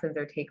any lessons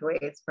or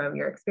takeaways from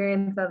your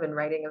experience of and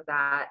writing of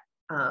that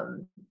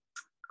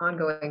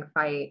ongoing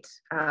fight.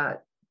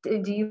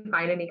 Do you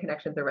find any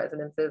connections or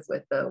resonances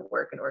with the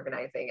work and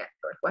organizing at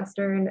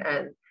Northwestern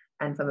and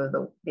some of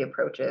the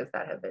approaches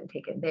that have been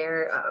taken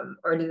there,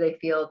 or do they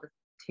feel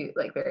two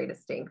like very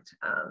distinct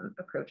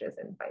approaches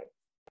and fights?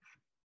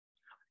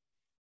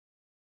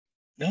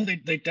 No,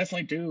 they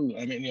definitely do.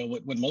 I mean,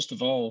 what most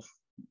of all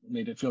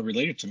made it feel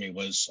related to me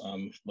was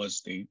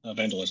the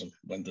vandalism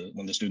when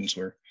the students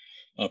were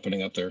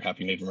putting up their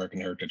Happy Native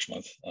American Heritage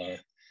Month.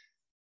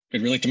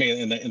 It really, to me,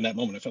 in that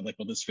moment, I felt like,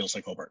 well, this feels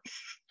like Hobart.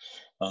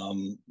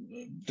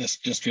 This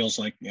just feels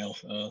like,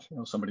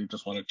 somebody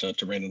just wanted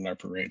to rain on our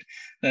parade.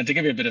 And to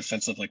give you a bit of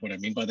sense of like what I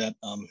mean by that,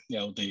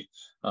 the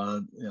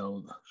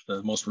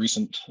most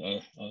recent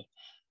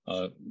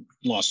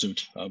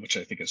lawsuit, which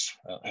I think is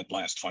at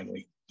last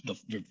finally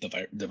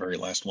the very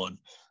last one.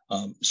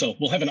 So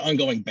we'll have an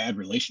ongoing bad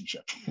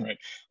relationship, right?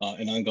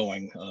 An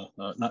ongoing,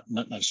 not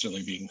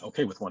necessarily being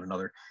okay with one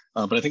another,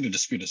 but I think the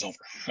dispute is over.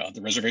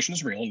 The reservation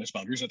is real and its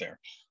boundaries are there,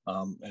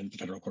 and the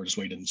federal court has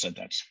weighed in and said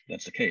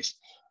that's the case.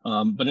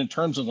 But in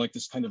terms of like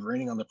this kind of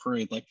raining on the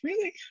parade, like,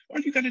 really, why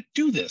do you got to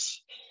do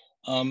this?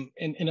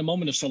 In a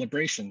moment of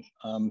celebration,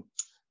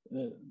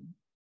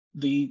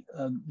 the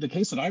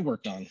case that I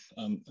worked on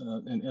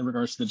in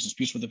regards to the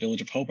disputes with the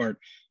village of Hobart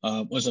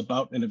was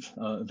about an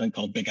event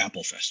called Big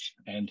Apple Fest.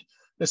 And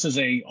this is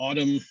a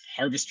autumn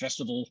harvest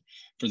festival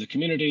for the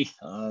community.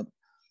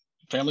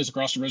 Families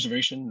across the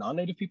reservation,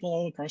 non-native people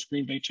all across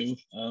Green Bay too,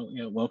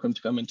 welcome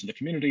to come into the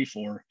community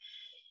for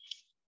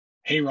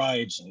hay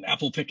rides and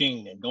apple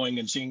picking and going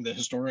and seeing the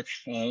historic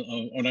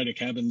Oneida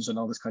cabins and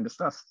all this kind of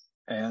stuff.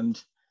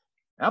 And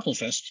Apple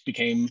Fest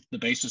became the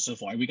basis of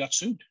why we got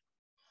sued.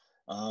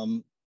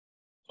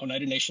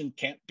 Oneida Nation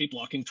can't be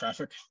blocking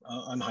traffic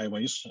on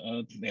highways.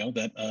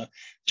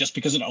 Just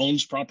because it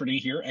owns property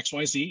here,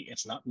 XYZ,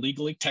 it's not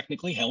legally,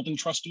 technically held in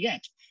trust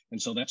yet.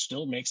 And so that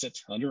still makes it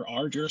under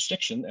our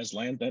jurisdiction as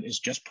land that is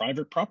just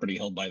private property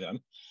held by them,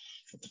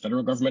 that the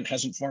federal government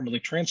hasn't formally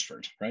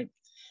transferred, right?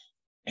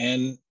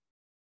 And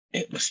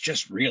it was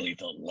just really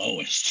the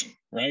lowest,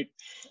 right?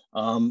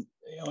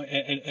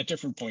 At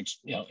different points,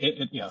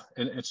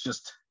 it's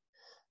just,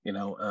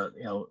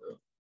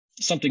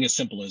 something as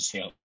simple as,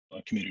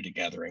 a community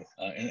gathering.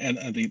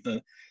 And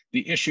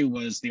the issue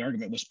was, the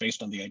argument was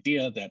based on the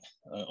idea that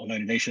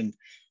Oneida Nation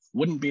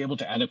wouldn't be able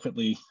to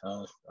adequately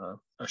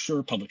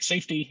assure public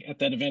safety at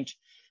that event.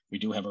 We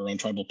do have our own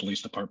tribal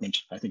police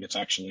department. I think it's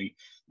actually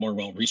more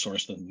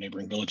well-resourced than the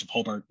neighboring village of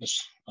Hobart,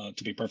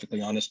 to be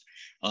perfectly honest,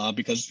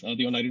 because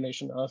the Oneida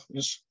Nation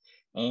is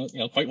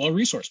quite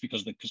well-resourced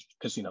because of the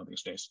casino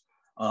these days.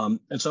 And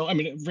so, I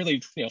mean, it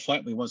really,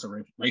 flatly was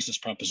a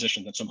racist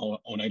proposition that somehow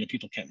Oneida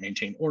people can't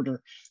maintain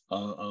order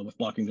with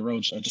blocking the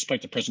roads,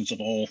 despite the presence of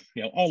all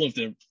of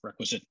the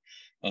requisite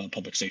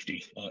public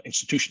safety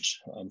institutions.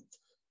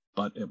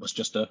 But it was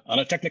just on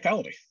a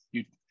technicality.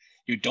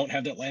 You don't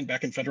have that land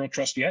back in federal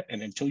trust yet,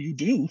 and until you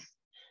do,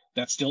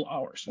 that's still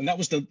ours. And that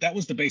was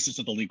the basis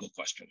of the legal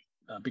question,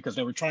 because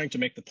they were trying to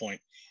make the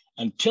point: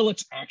 until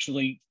it's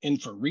actually in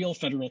for real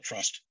federal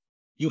trust,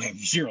 you have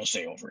zero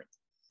say over it,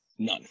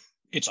 none.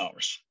 It's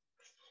ours.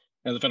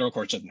 And the federal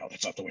court said, no,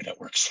 that's not the way that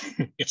works.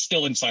 It's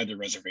still inside the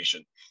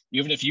reservation.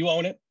 Even if you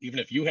own it, even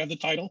if you have the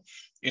title,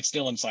 it's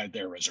still inside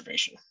their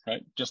reservation,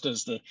 right? Just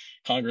as the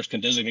Congress can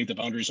designate the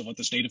boundaries of what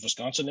the state of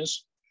Wisconsin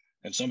is,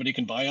 and somebody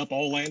can buy up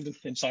all land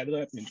inside of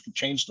that and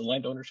change the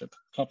land ownership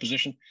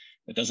composition,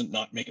 it doesn't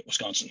not make it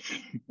Wisconsin,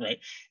 right?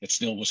 It's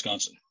still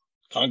Wisconsin.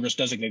 Congress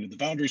designated the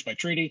boundaries by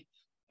treaty.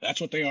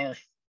 That's what they are.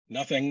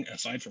 Nothing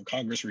aside from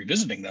Congress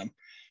revisiting them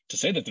to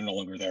say that they're no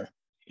longer there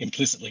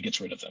implicitly gets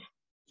rid of them.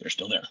 They're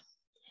still there.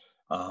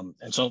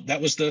 And so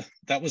that was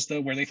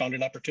where they found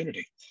an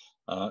opportunity.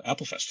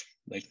 Applefest,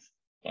 they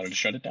wanted to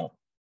shut it down.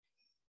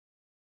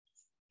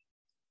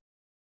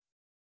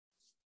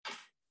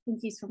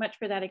 Thank you so much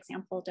for that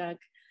example, Doug.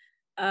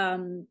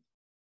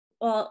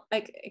 Well,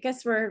 I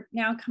guess we're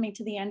now coming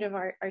to the end of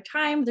our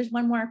time. There's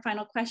one more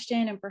final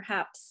question, and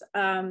perhaps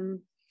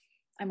I'm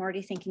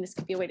already thinking this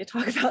could be a way to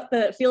talk about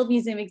the Field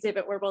Museum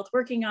exhibit we're both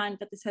working on,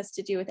 but this has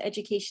to do with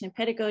education and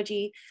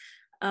pedagogy.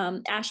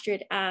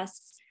 Astrid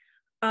asks,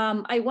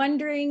 I'm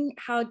wondering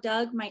how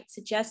Doug might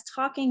suggest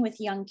talking with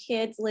young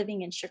kids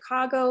living in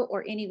Chicago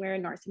or anywhere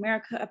in North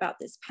America about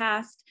this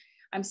past.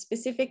 I'm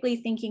specifically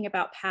thinking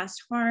about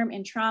past harm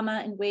and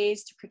trauma and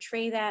ways to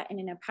portray that in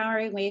an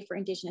empowering way for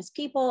Indigenous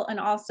people, and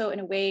also in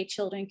a way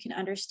children can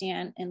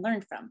understand and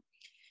learn from.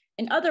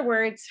 In other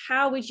words,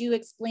 how would you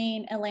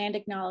explain a land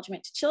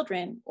acknowledgement to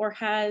children, or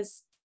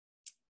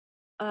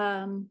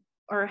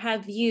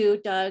have you,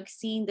 Doug,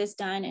 seen this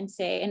done in,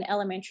 say, an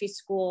elementary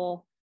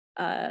school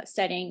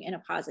setting in a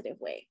positive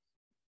way?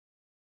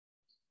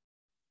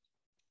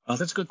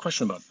 That's a good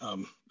question about,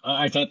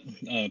 I thought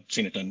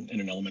seen it done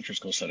in an elementary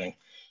school setting.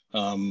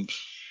 I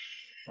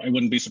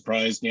wouldn't be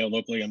surprised,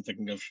 locally I'm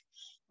thinking of,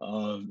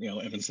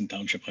 Evanston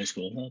Township High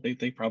School.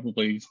 They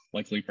probably,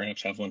 likely,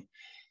 perhaps have one.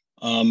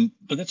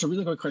 But that's a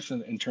really good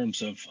question in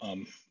terms of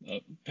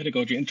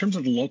pedagogy, in terms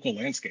of the local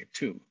landscape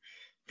too,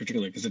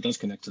 particularly because it does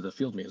connect to the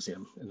Field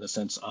Museum in the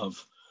sense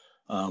of,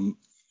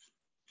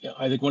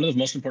 I think one of the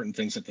most important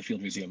things that the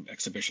Field Museum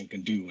exhibition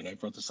can do, and I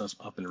brought this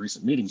up in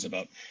recent meetings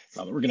about,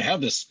 we're going to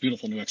have this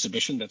beautiful new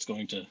exhibition that's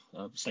going to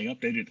stay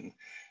updated and,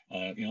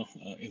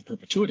 in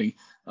perpetuity.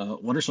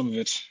 What are some of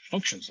its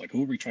functions? Like,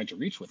 who are we trying to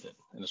reach with it?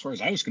 And as far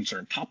as I was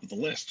concerned, top of the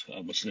list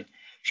was the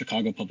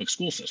Chicago public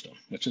school system,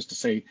 which is to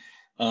say,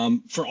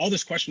 for all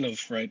this question of,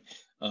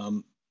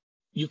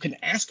 you can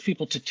ask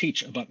people to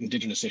teach about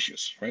Indigenous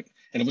issues, right?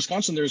 And in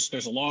Wisconsin, there's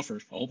a law for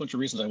a whole bunch of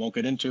reasons I won't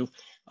get into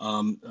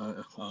in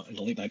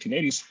the late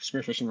 1980s,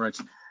 spearfishing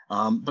rights.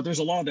 But there's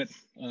a law that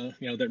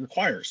that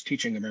requires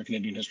teaching American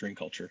Indian history and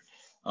culture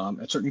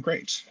at certain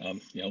grades,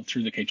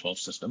 through the K-12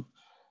 system.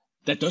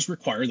 That does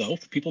require, though,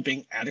 people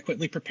being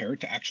adequately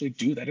prepared to actually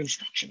do that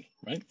instruction,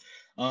 right?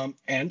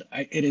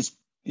 It is,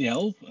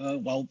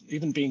 while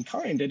even being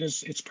kind,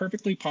 it's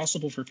perfectly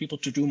possible for people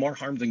to do more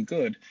harm than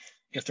good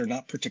if they're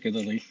not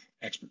particularly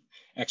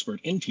expert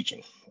in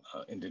teaching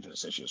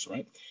Indigenous issues,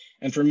 right?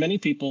 And for many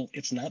people,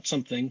 it's not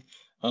something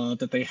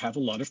that they have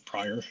a lot of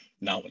prior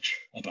knowledge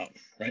about,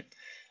 right?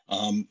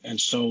 And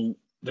so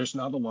there's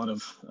not a lot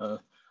of,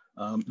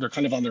 they're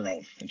kind of on their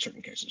own in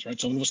certain cases, right?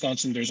 So in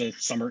Wisconsin, there's a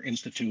summer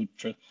institute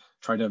to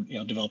try to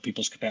develop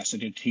people's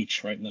capacity to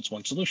teach, right? And that's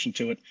one solution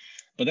to it.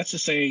 But that's to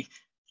say,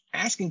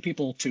 asking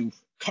people to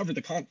cover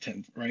the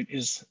content, right,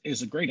 is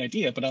a great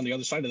idea. But on the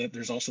other side of that,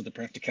 there's also the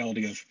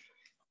practicality of,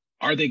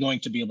 are they going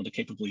to be able to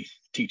capably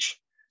teach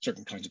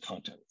certain kinds of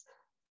content?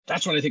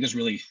 That's what I think is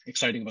really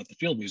exciting about the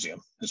Field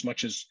Museum. As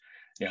much as,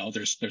 you know,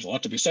 there's a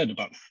lot to be said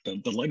about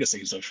the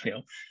legacies of,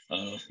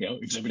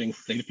 exhibiting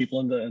Native people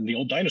in the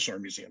old dinosaur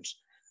museums.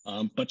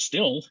 But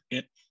still,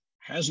 it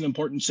has an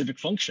important civic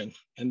function,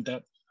 and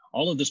that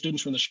all of the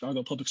students from the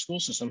Chicago public school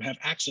system have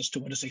access to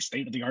what is a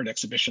state-of-the-art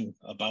exhibition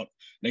about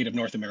Native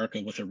North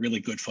America with a really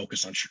good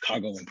focus on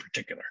Chicago in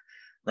particular,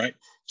 right?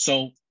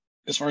 So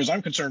as far as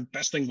I'm concerned,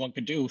 best thing one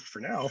could do for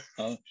now,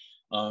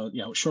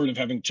 short of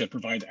having to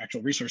provide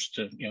actual resource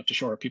to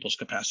shore up people's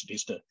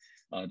capacities to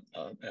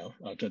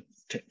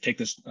take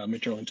this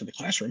material into the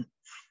classroom,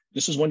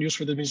 this is one use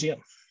for the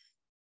museum.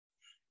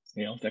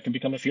 That can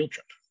become a field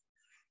trip,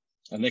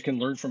 and they can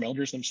learn from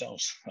elders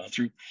themselves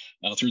through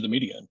the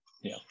media,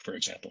 for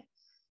example.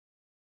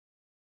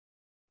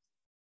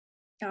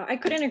 Oh, I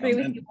couldn't agree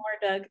with you more,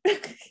 Doug.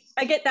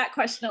 I get that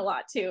question a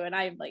lot too, and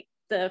I'm like,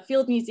 the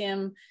Field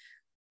Museum,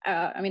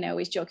 I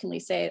always jokingly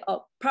say,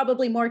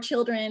 probably more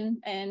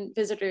children and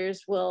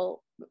visitors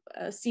will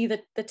see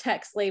the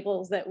text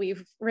labels that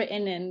we've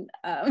written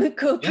and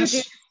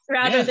co-produced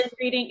rather than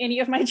reading any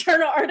of my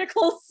journal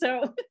articles.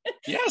 So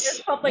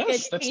yes, public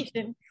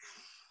education.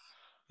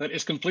 That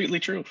is completely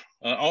true.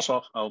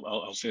 Also,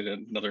 I'll say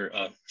another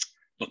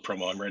book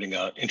promo. I'm writing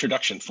an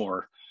introduction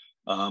for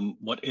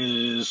what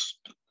is,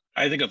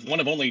 I think, of one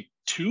of only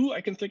two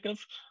I can think of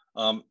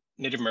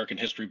Native American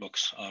history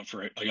books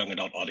for a young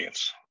adult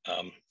audience.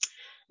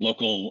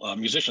 Local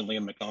musician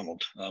Liam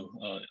McDonald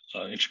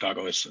in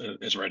Chicago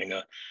is writing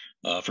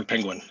for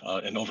Penguin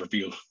an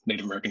overview of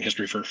Native American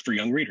history for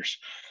young readers.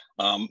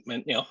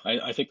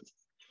 I think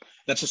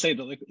that's to say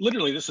that, like,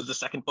 literally this is the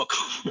second book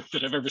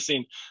that I've ever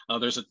seen.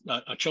 There's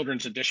a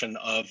children's edition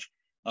of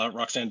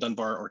Roxanne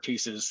Dunbar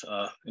Ortiz's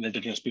An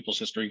Indigenous Peoples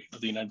History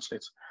of the United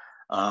States.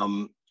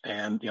 So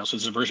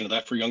there's a version of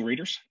that for young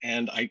readers.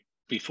 And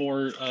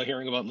before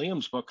hearing about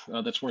Liam's book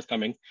that's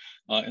forthcoming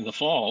in the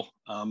fall,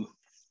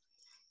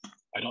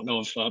 I don't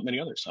know of many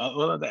others.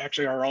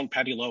 Actually, our own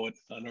Patty Lowe at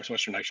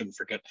Northwestern, I shouldn't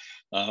forget,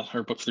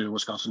 her book through the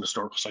Wisconsin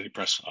Historical Society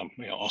Press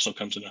also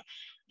comes in a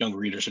young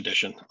readers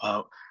edition.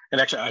 And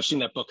actually, I've seen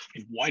that book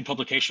in wide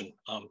publication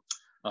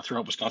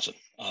throughout Wisconsin.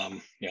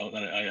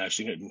 I've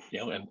seen it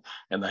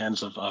in the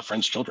hands of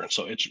friends' children.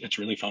 So it's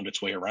really found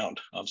its way around.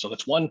 So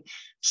that's one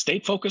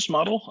state-focused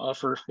model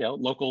for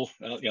local,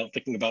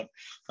 thinking about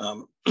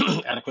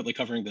adequately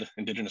covering the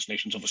Indigenous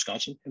nations of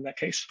Wisconsin in that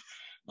case.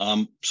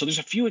 So there's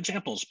a few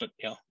examples, but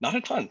not a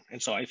ton. And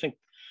so I think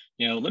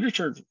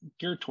literature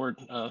geared toward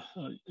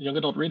young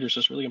adult readers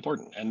is really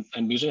important,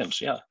 and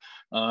museums.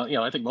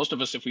 I think most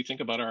of us, if we think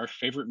about our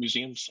favorite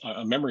museums,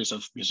 memories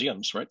of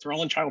museums, right, they're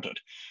all in childhood.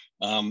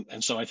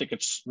 And so I think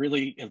it's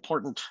really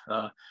important,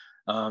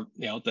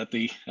 that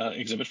the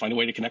exhibit find a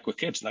way to connect with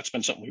kids. And that's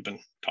been something we've been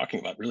talking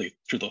about really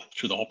through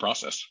the whole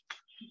process,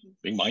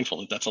 being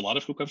mindful that that's a lot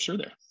of who comes through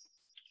there.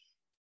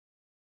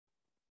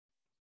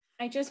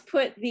 I just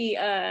put the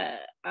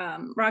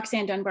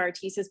Roxanne Dunbar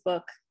Ortiz's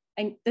book.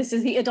 This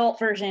is the adult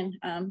version.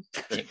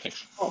 Great,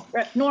 thanks. Well,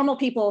 normal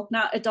people,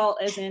 not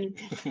adult as in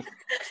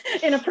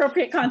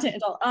inappropriate content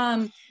adult.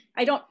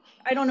 I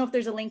don't know if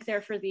there's a link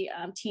there for the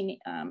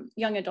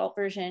young adult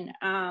version.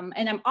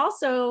 And I'm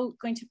also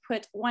going to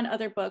put one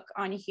other book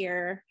on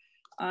here.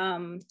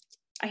 I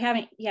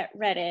haven't yet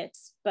read it,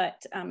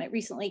 but it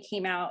recently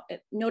came out,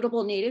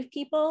 Notable Native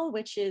People,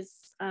 which is,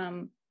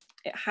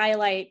 it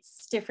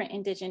highlights different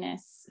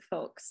Indigenous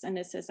folks. And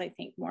this is, I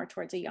think, more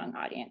towards a young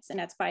audience. And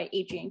that's by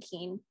Adrienne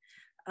Keene,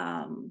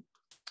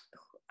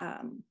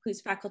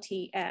 who's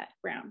faculty at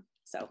Brown.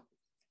 So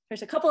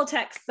there's a couple of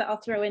texts that I'll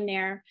throw in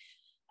there.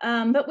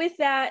 But with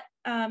that,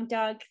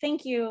 Doug,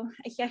 thank you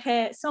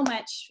so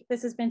much.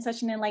 This has been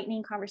such an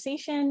enlightening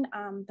conversation.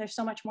 There's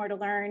so much more to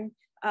learn,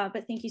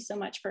 but thank you so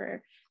much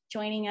for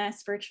joining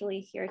us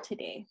virtually here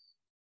today.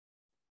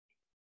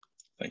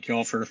 Thank you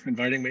all for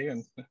inviting me,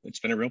 and it's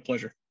been a real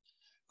pleasure.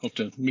 Hope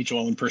to meet you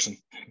all in person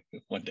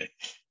one day.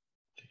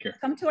 Take care.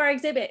 Come to our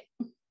exhibit.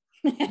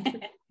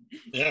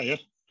 Yeah,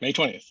 May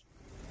 20th.